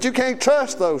those things, but you can't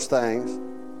trust those things.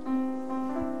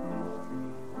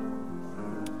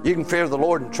 You can fear the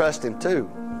Lord and trust Him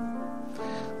too.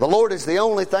 The Lord is the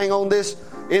only thing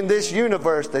in this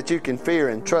universe that you can fear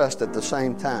and trust at the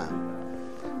same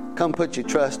time. Come put your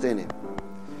trust in Him.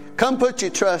 Come put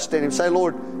your trust in Him. Say,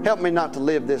 Lord, help me not to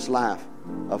live this life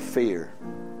of fear.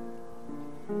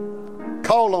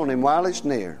 Call on Him while He's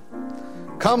near.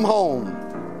 Come home.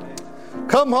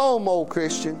 Come home, old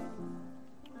Christian.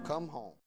 Come home.